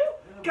it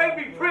is. Can't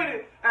be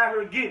pretty out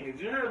here getting it,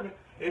 you hear me?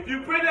 If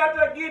you pretty out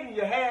there getting it,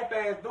 you're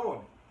half-ass doing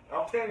it.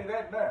 I'm telling you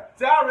that now.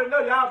 See, I already know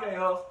y'all can't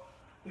hustle.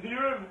 You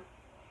hear me?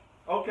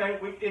 Okay,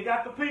 it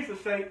got the pizza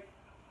shape.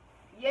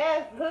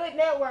 Yes, Hood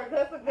Network.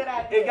 That's a good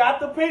idea. It got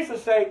the pizza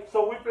shape,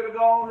 so we finna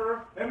go on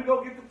here. Let me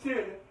go get the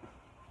chili.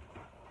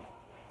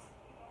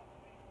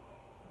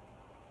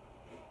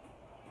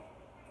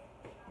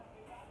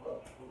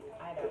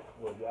 I know.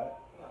 What, got it?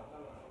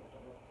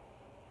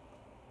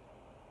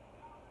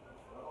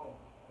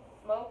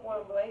 Smoke one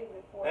blaze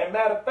before. And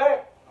matter of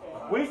fact,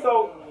 we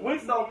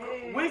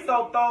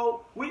so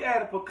throw, we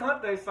added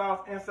picante sauce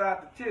inside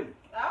the chili.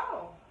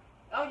 Oh.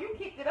 Oh, you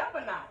kicked it up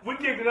a notch. We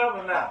kicked it up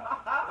or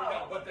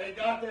not? But they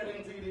got that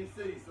in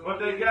TDC. So But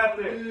they got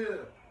that. Yeah.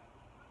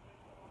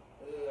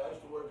 Yeah, I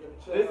used to work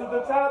in the This is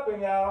the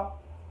topping, y'all.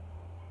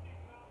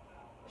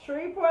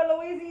 Shreveport,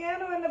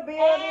 Louisiana in the building.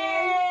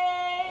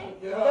 Hey.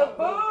 Yeah, The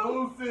put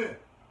boo. boost in.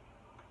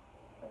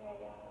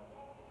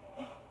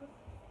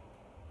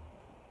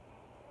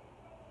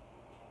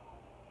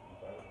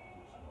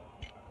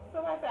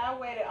 Somebody said I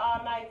waited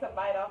all night to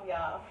bite off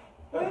y'all.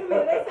 Wait a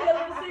minute, they said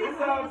little season.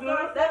 It's all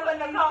good. That's what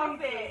Nicole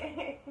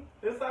said.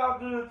 It's all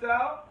good,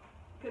 y'all.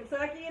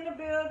 Kentucky in the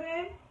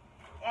building.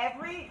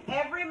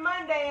 Every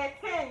Monday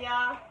at 10,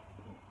 y'all.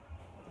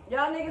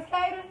 Y'all niggas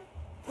cater?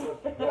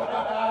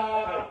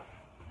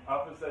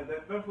 I'm gonna say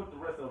that. Let me put the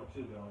rest of the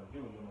chili on it.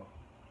 Give it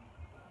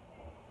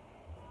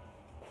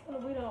a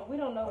little. We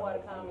don't know why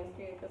the comments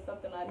get, because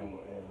something I did.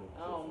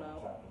 I don't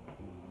know.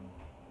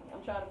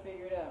 I'm trying to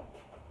figure it out.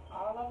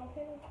 All of them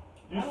can.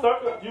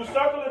 You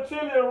circle the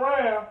chili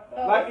around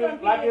like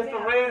it's the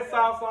red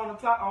sauce on the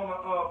top on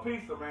the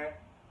pizza, man.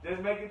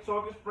 Just make it so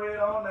it can spread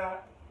on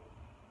that.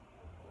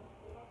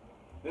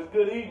 It's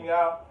good eating,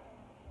 y'all.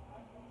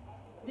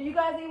 Do you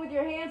guys eat with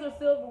your hands or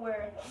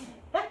silverware?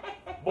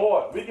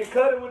 Boy, we can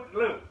cut it with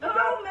look. we Oh,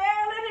 got-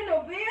 Maryland in the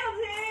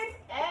building.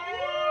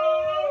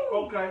 Hey.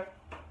 Okay.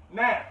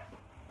 Now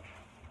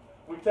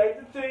we take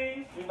the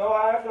cheese. You know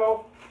how it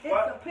go. It's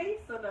What? a piece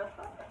of the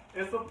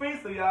It's a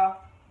pizza, y'all.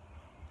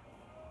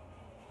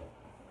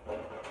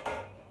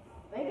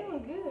 They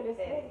doing good. It's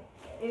steady.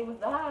 It was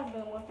the highest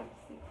been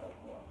 156 so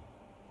far.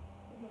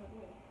 They doing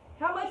good.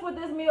 How much would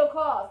this meal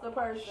cost a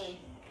person?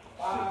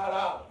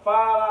 $5.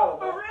 $5.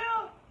 For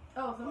real?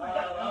 Oh, so The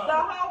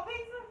whole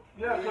pizza?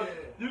 Yeah, 'cause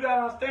you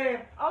gotta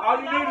understand. Oh, all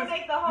so you y'all need will is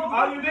make the whole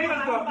all you need is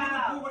pizza the. like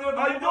 $5.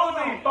 All you do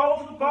is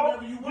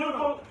eat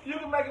four. You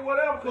can make it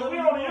whatever. Cause we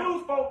only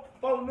use four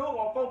noodles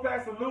or 4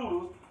 packs of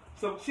noodles,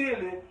 some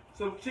chili,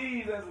 some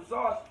cheese, and some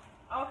sauce.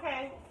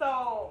 Okay,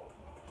 so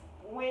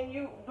when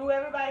you do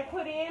everybody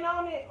put in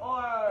on it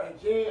or In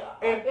jail.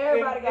 And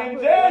Everybody got and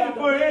put jail in. you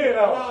put in It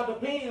on. all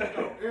depends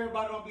though.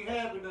 Everybody don't be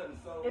having nothing,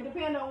 so. it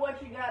depends on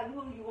what you got and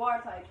who you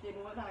are type shit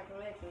and what kind of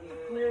connection.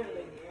 Clearly.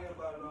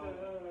 Everybody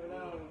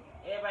don't.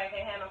 everybody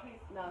can't have no pizza?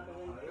 No,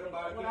 cause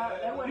Everybody when can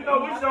that have- wasn't You know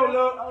we show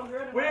love. Oh,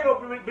 girl, We ain't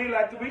gonna be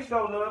like we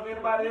show love.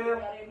 Anybody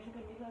else?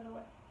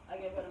 I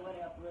gave her the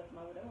money off the rest of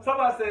my whatever.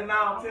 Somebody said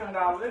now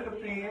 $10. It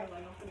depends.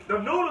 The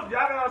noodles,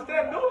 y'all gotta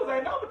understand. Noodles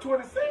ain't number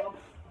 26.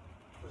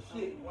 But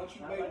shit, once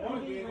you make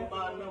one, you ain't gonna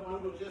buy enough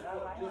noodles just for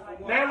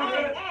one. Now we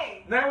Hey, finna,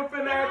 hey, now we can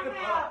finna I add the.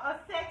 have a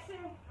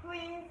section,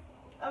 please?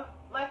 Of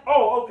like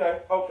Oh,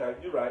 okay,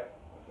 you're right.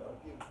 I'll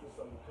give you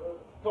something to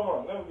cut. Come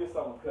on, let me get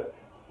something cut.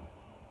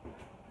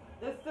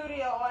 the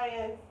studio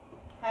audience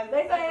has.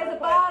 They say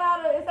it's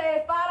 $5. It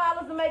says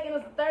 $5 to make it,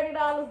 it's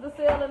 $30 to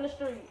sell in the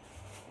street.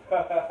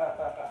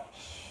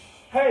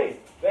 Hey,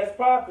 that's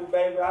profit,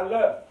 baby. I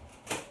love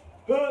it.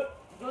 Hood.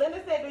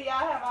 Glenda said, "Do y'all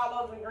have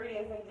all those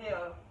ingredients in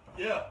jail?"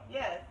 Yeah.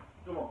 Yes.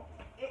 Come on.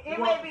 It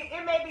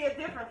may be a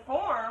different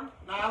form.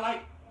 Nah,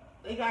 like,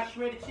 they got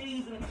shredded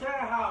cheese in the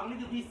Jailhouse.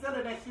 Niggas be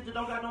selling that shit that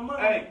don't got no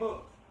money Hey. in the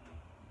books.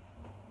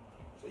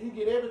 So you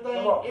get everything.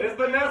 Come on. It's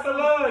Vanessa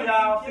Love,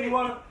 y'all.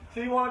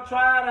 She wanna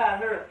try it out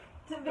here.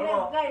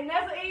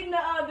 Vanessa eating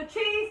the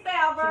cheese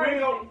style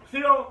version. She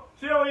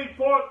don't eat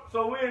pork,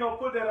 so we ain't gonna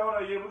put that on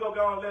her yet. We're gonna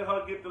go and let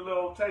her get the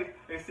little taste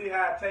and see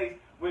how it tastes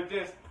with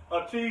just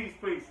a cheese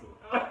pizza.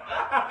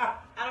 I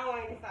don't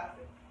want any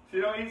sausage.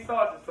 She don't eat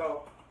sausage,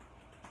 so.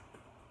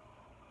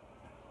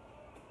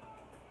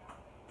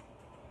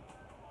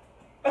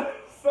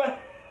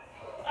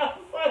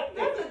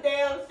 That's a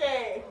damn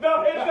shame.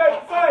 No, it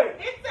tastes the same.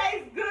 It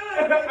tastes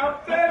good. I'm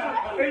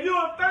telling you, and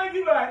you'll think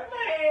you like,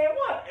 man,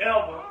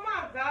 whatever. Oh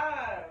my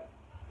God.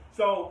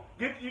 So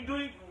get you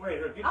wait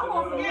here, get I your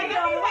want little. some Yeah, meat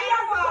let me on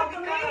have it.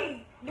 some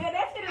Meat. Yeah,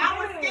 that shit is I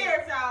was good.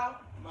 scared, y'all.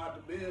 I'm out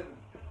the building.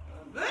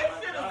 Good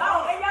shit.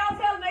 Oh, and y'all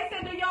tell them, they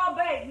said, do y'all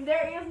bake?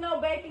 There is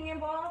no baking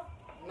involved?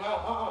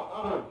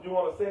 Nah, You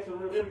want a section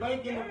real It's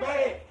quick? baked in the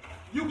bag.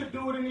 You can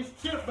do it in this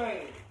chip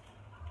bag.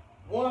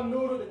 One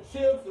noodle, the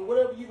chips, and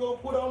whatever you gonna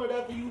put on it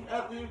after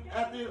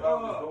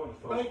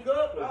bake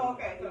up. Oh,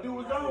 okay. And do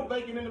its own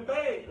baking in the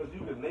bag. Because you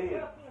can lay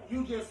it.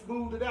 You just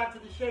smooth it out to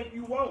the shape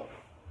you want.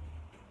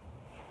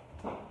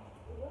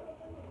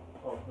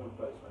 Oh, good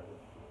place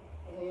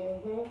right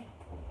Mm-hmm.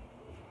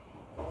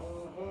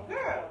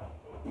 Girl.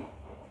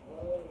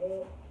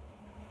 Mm-hmm.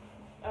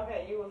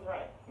 Okay, you was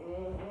right.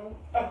 Mm-hmm.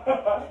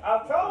 here.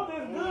 I told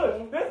you it's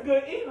good. This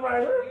good eating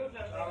right here. You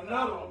just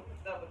Another one.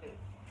 double dip.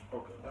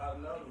 Okay. Got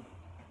another one.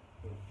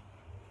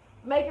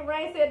 Make It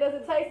Rain said, does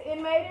it taste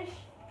inmate-ish?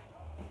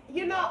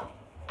 You know,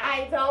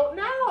 I don't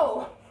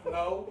know.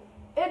 No.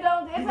 It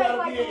don't. It You tastes gotta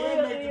like be the an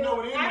real inmate to know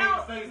what deal.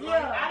 inmates taste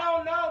like. I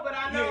don't know, but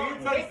I know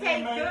Yeah, it tastes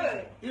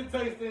good. It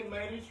tastes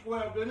inmate,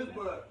 swear goodness,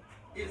 but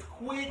it's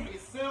quick,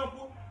 it's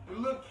simple. The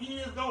little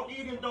kids don't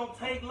eat it, don't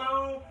take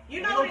long.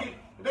 You know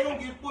they gonna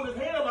get full as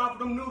hell off of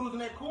them noodles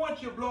and that corn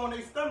chip blowing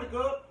their stomach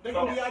up. They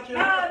gonna be out here.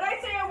 No, they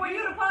said, were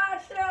you the pod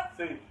chef?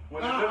 See,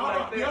 when it's just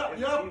like that, Yup,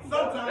 it's yup, even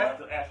sometimes. better. That's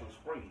the actual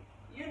spring.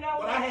 You know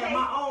But what I it had tastes-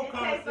 my own it tastes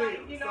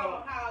conversation, like, you know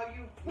so how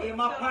you put Me and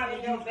my stuff partner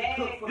in your used to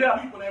cook bag. for Yeah.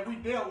 the people that we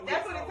dealt with.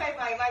 That's what it so. tastes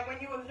like. Like when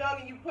you was young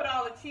and you put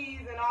all the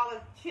cheese and all the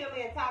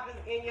chili and toppings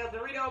in your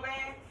Dorito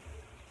bag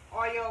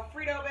or your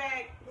Frito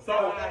bag. So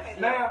That's what that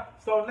tastes like. now,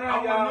 I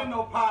wasn't y'all. in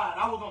no pod.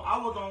 I was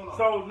on.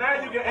 So now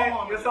you can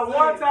on add. It's the a same.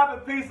 one-topping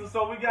pizza.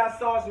 So we got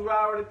sauce we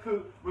already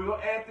cooked. We're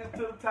gonna add this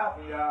to the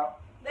topping, y'all.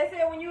 They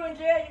said when you in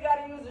jail, you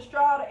gotta use a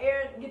straw to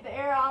get the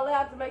air all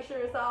out to make sure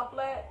it's all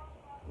flat.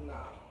 Nah.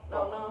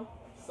 No.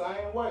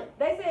 Same way.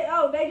 They said,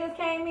 they just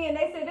came in.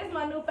 They said, this is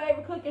my new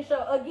favorite cooking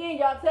show. Again,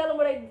 y'all tell them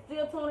where they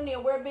still tuning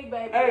in. Where Big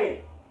Baby?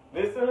 Hey,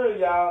 listen here,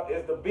 y'all.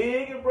 It's the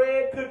Bigg and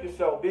Bread Cooking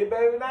Show. Big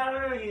Baby not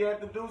here. He had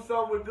to do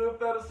something with good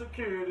federal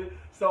security,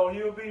 so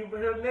he'll be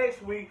here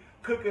next week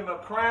cooking a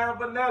crown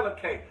vanilla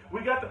cake. We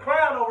got the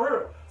crown over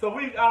here, so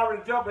we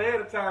already jumped ahead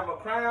of time. A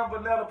crown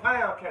vanilla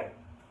pound cake,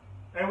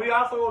 and we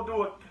also will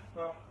do a.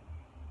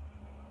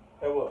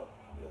 Hey, what?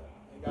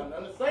 Ain't got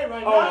nothing to say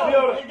right Oh,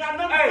 now. Ain't got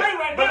nothing to say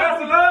right but now.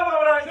 that's love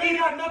over there She eating. ain't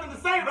got nothing to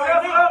say But right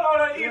that's now. love over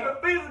there eating. The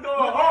pizza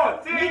going hard.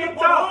 She Nigga ain't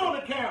put her on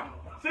talking. the camera.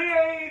 She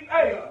ain't.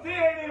 Hey, she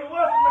ain't even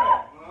what's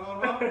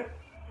the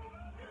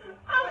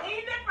I'm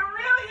eating it for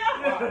real, y'all.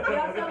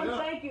 Y'all tell them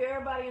thank you.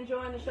 Everybody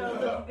enjoying the show.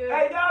 This is good.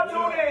 Hey, y'all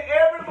tune in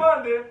every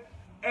Monday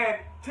at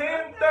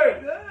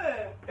 10:30.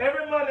 Good.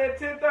 Every Monday at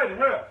 10:30.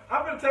 Here,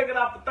 I'm gonna take it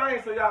off the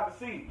thing so y'all can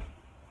see.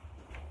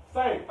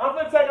 Say, I'm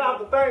gonna take it off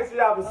the thing so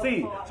y'all can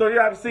see. So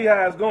y'all can see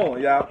how it's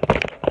going, y'all.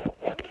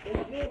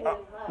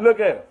 Look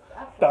at it.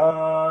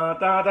 Dun,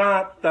 dun,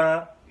 dun,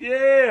 dun.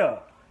 Yeah.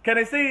 Can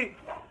they see it?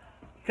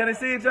 Can they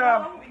see it,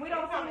 y'all? We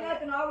don't see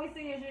nothing. All we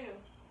see is you.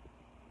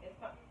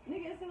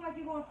 Nigga, it seems like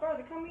you going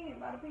further. Come in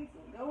by the pizza.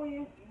 Go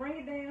in. Bring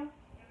it down.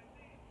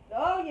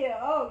 Oh, yeah.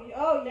 Oh,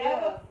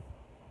 yeah.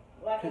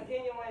 Like a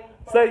genuine.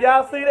 Say,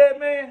 y'all see that,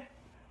 man?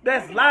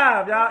 That's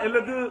live, y'all. It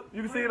look good.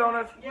 You can see it on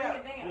us. Bring Yeah.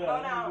 it down. Go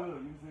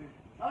down.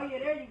 Oh, yeah,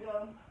 there you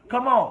go.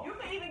 Come on. You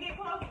can even get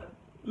closer.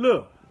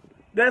 Look.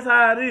 That's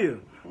how it is.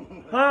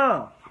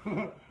 Huh?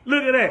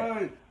 Look at that.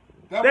 Hey,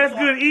 That's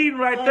good eating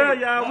right there,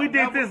 y'all. We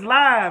did this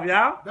live,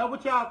 y'all. That's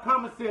what y'all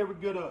commissary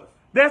get us.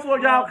 That's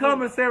what y'all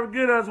commissary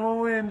get us when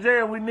we're in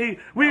jail.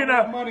 We end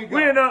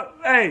up,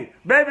 hey,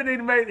 baby need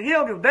to make, he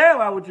don't give a damn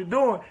about what you're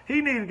doing. He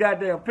needs a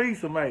goddamn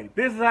pizza made.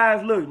 This is how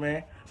it looks,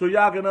 man. So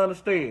y'all can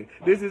understand.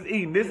 This is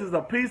eating. This is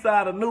a piece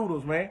out of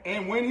noodles, man.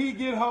 And when he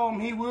get home,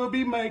 he will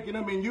be making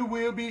them, and you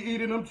will be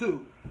eating them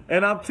too.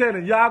 And I'm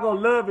telling you, y'all gonna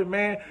love it,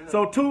 man.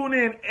 So tune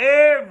in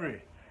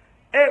every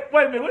wait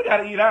a minute, we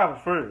gotta eat ours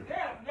first.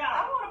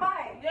 I want to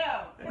buy it.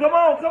 Yeah. Come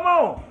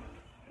on.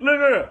 Look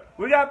at her.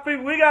 We got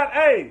people,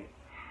 hey,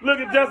 look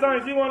at Just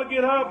on, she wanna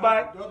get her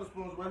bite. The other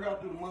spoons right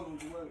out through the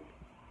Muslims way.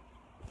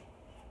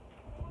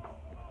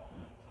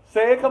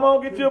 Say it, come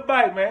on, get you a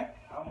bite, man.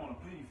 I want a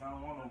piece. I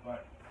don't want no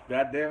bite.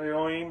 God damn it, it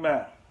don't even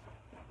matter.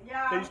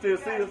 Yeah, Can you still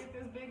gotta see us? get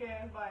this big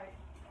ass bite.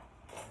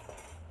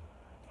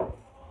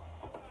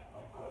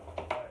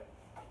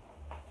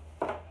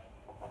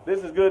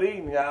 This is good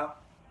eating, y'all.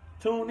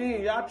 Tune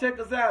in. Y'all check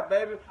us out,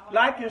 baby.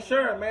 Like and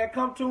share, man.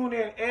 Come tune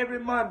in every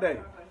Monday.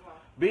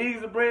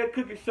 Bigg's the Bread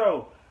Cooking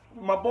Show.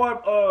 My boy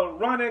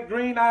Ronnie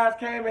Green Eyes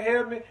came and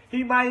helped me.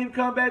 He might even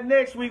come back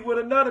next week with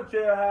another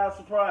Jailhouse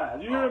surprise.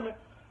 You hear me?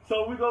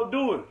 So we gonna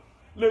do it.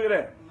 Look at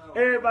that. No.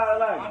 Everybody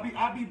like it.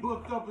 I be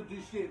booked up with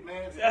this shit,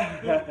 man.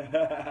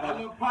 My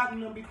little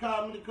partner be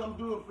calling me to come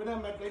do it for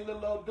them at their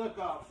little old duck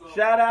off. So.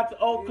 Shout out to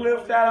Oak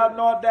Cliff. Shout out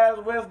North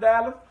Dallas, West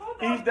Dallas,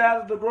 East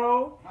Dallas, The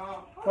Grove,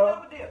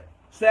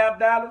 South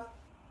Dallas.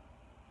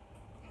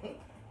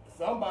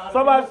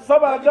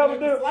 Somebody double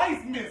dip.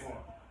 Slice missing.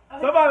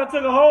 Somebody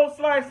took a whole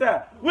slice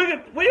out. We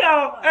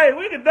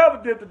can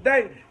double dip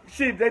today.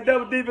 Shit, they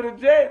double dip in the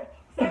jail.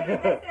 They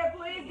said,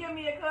 please give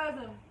me a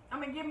cousin. I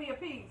mean, give me a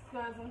piece,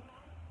 cousin.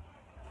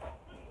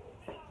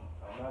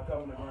 I'm not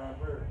coming to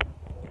Grand Prairie.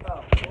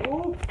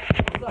 Oh.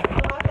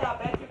 I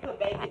bet you could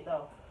bake it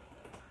though.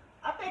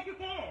 I think you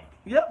can.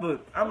 Yeah,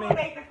 but I mean,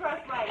 make the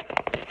crust like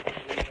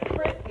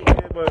crispy.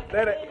 Yeah,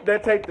 but they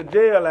take the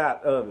gel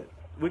out of it.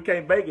 We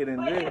can't bake it in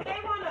But jail. if they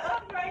want to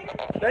upgrade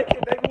it, They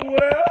can do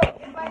whatever.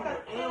 it's like a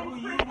Whatever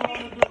you crispy. want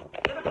to do.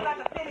 It'll be like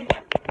a finish.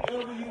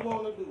 Whatever you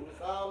want to do.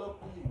 It's all up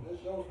to you.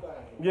 It's your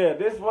thing. Yeah,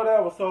 this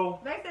whatever. So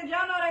They said,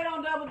 y'all know they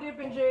don't double dip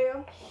in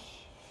jail.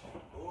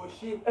 Oh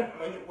shit!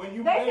 When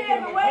you They bake said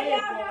it, the way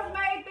y'all just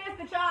made this,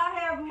 that y'all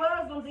have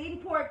Muslims eating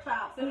pork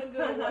chops in a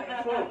good way.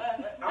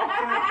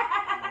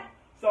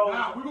 So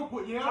nah, we gonna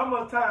put how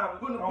much time?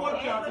 put the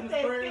pork chops in the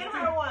spread Send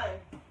her one.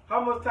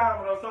 How much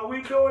time? So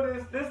we doing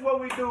this. This is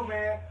what we do,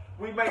 man.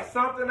 We make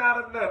something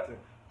out of nothing.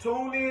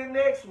 Tune in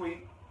next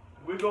week.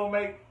 We're gonna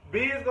make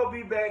Bigg's gonna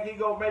be back. He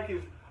gonna make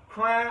his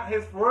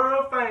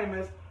world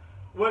famous.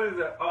 What is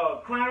it?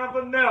 Crown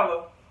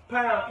vanilla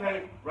pound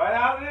cake. Right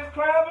out of this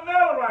crown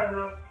vanilla right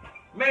here.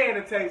 Man,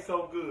 it tastes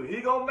so good.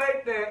 He gonna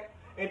make that,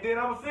 and then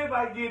I'm gonna see if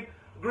I can get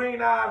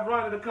Green Eyes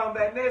Running to come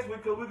back next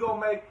week, because we're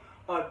gonna make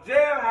a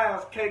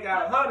jailhouse cake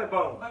out of honey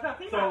buns. Because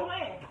he's not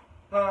playing.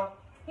 Huh?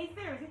 He's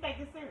serious. He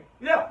thinks it's serious.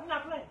 Yeah. He's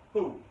not playing.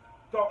 Who?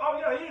 So, oh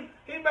yeah,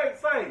 he makes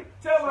say.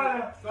 Tell me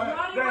Ronnie,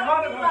 that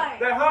what it be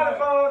like? honey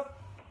buns.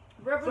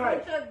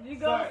 Represent you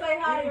gonna say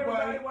hi to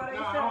everybody while they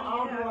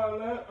shutting you down.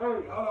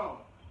 Hey,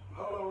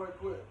 hold on right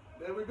quick.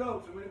 There we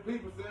go. Too many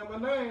people saying my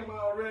name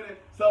already.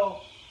 So,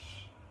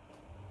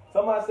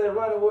 somebody said,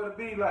 Ronnie, what it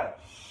be like?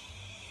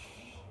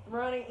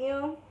 Ronnie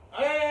M.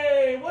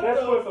 Hey, what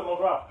Let's the? put some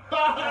around.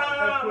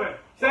 Let's quit.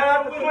 Shout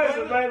out to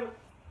Quincy, baby.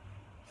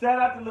 Shout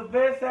out to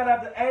Levette. Shout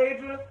out to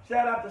Adrian.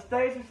 Shout out to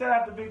Stacy. Shout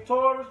out to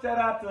Victoria. Shout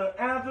out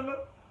to Angela.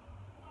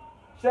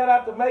 Shout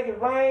out to Make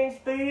It Rain,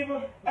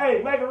 Steven.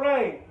 Hey, Make It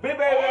Rain. Big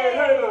baby ain't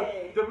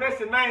heard to mess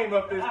your name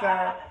up this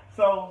time.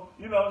 So,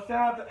 shout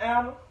out to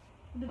Anna.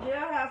 The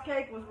jailhouse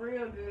cake was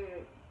real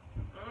good.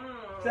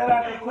 Shout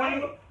out to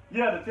Queen.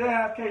 Yeah, the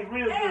jailhouse cake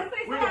real good. And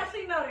see how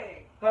she know that.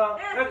 Huh?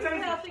 And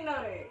see how she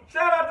know that.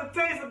 Shout out to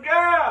Tisa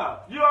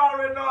Girl. You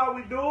already know how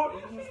we do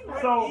it.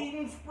 So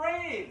Eating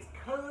spreads,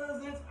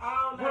 cause it's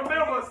all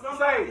remember,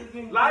 say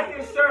like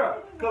and share,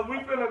 cause we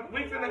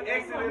finna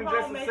exit in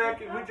just a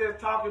second. We just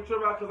talking to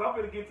about, cause I'm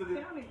finna get to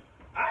this.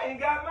 I ain't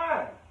got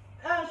mine.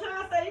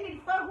 Sean said you need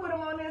to fuck with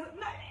him on this.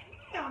 No,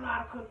 you don't know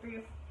how to cook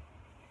this.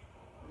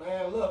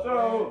 Man, look,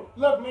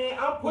 man,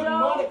 I'm putting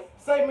money.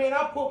 Say, man,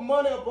 I put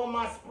money up on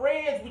my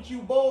spreads with you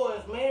boys,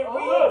 man.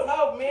 Real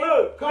talk, man.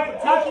 Look,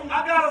 Competition.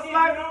 I got a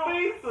slice of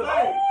pizza.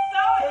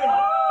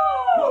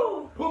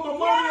 Put my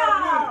money up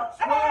with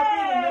it. Swear up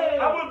in it, man.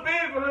 I was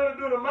big for her to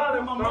do the money.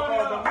 Put my money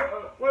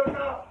up. What it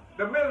called?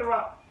 The middle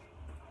rock.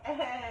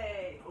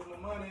 Hey. Put my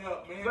money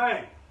up, man.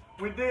 Say,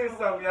 we did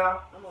something,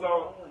 y'all.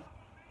 So,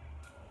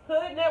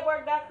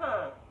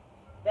 Hoodnetwork.com.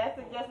 That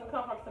suggestion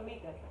come from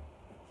Tamika.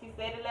 She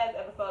said it last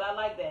episode. I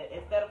like that.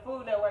 Instead of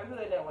Food Network,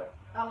 Hood Network.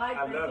 I like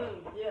I that love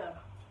too. Yeah.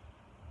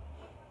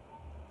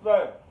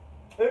 like,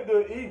 it's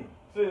good eating.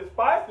 See, it's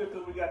spicy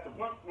because we got the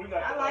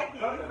I like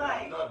it. It's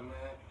like, Nothing,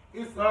 man.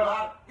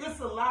 It's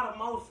a lot of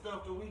more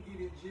stuff that we get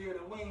in jail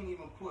that we ain't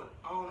even put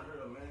on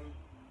her, man.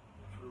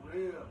 For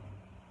real.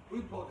 We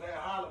supposed to have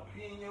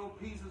jalapeno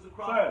pieces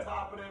across the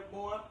top of that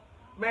boy.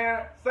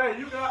 Man, say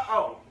you got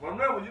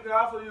remember you can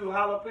also use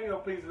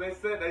jalapeno pieces. They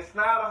said they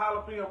snide a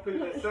jalapeno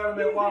piece, they sell them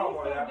at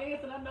Walmart. When you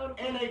start dancing, I know the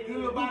food And they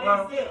good by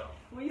Huh? themselves.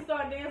 When you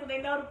start dancing,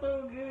 they know the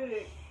food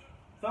good.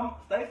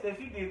 They said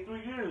she did 3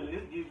 years.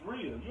 It gets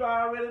real. You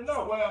already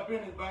know. Swear up in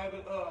it,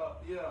 baby.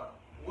 Yeah.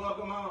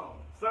 Welcome home.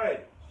 Say,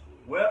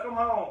 welcome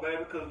home,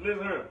 baby, because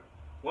listen here.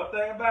 One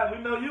thing about it,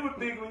 we know you were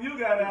thinking when you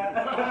got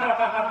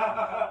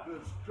out. The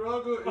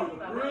struggle is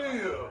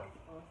real.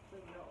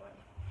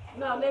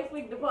 No, next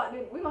week, we're going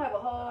to have a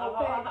whole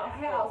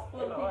house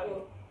full of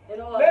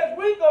people. Next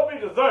week gonna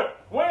be dessert.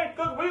 We ain't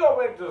cook, we gonna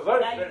make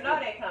dessert. now you know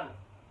they coming.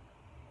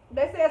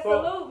 They said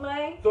So- salute,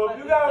 man. So if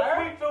you got a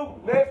sweet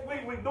tooth, next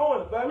week we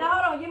doing it, baby. Now,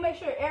 hold on. You make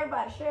sure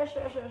everybody share.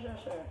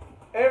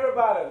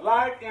 Everybody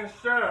like and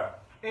share.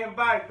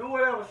 Invite, do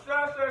whatever.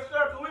 Share,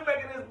 because we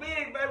making this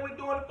big, baby. We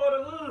doing it for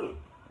the hood.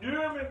 You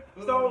hear me?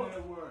 So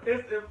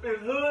it's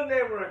hood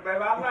network,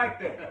 baby. I like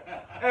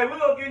that. Hey, we're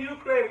gonna give you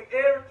credit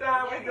every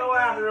time we go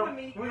out here.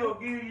 We're gonna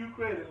give you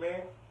credit,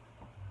 man.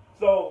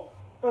 So,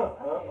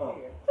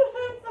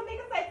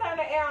 Tamika say turn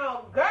the air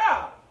on,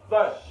 girl.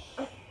 so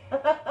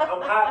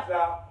I'm hot,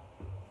 y'all.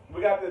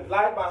 We got this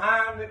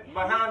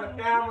behind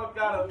the camera,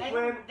 got a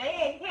twin.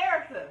 They in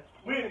character.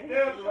 We in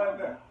character right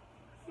now.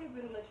 She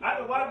better let you I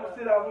can wipe my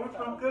shit out. We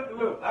from cooking.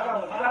 Look, I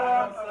got my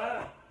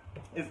job.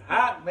 It's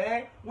hot,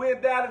 man. We're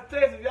in Dallas,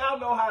 Texas. Y'all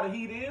know how the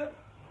heat is.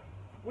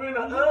 We're in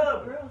the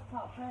oven. Girls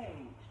Talk page.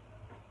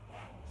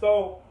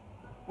 So,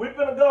 we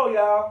finna go,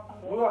 y'all.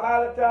 We're gonna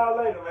holler at y'all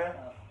later, man.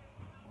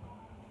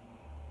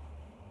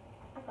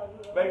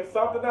 Making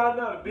something out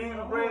of the Beans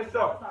and Bread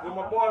Show with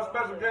my boy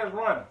Special Guest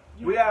running.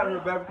 We out here,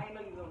 baby. I ain't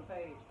know you was on the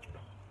page.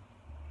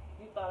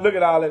 Look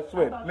at all that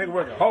sweat. Nigga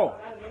working hard.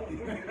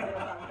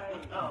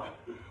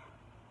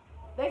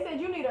 They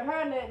said you need a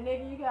hairnet,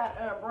 nigga. You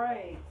got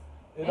braids.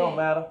 It don't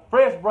matter.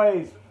 Fresh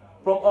braids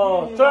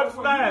from Church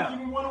Style. You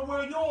didn't want to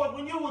wear yours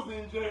when you was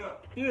in jail.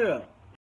 Yeah.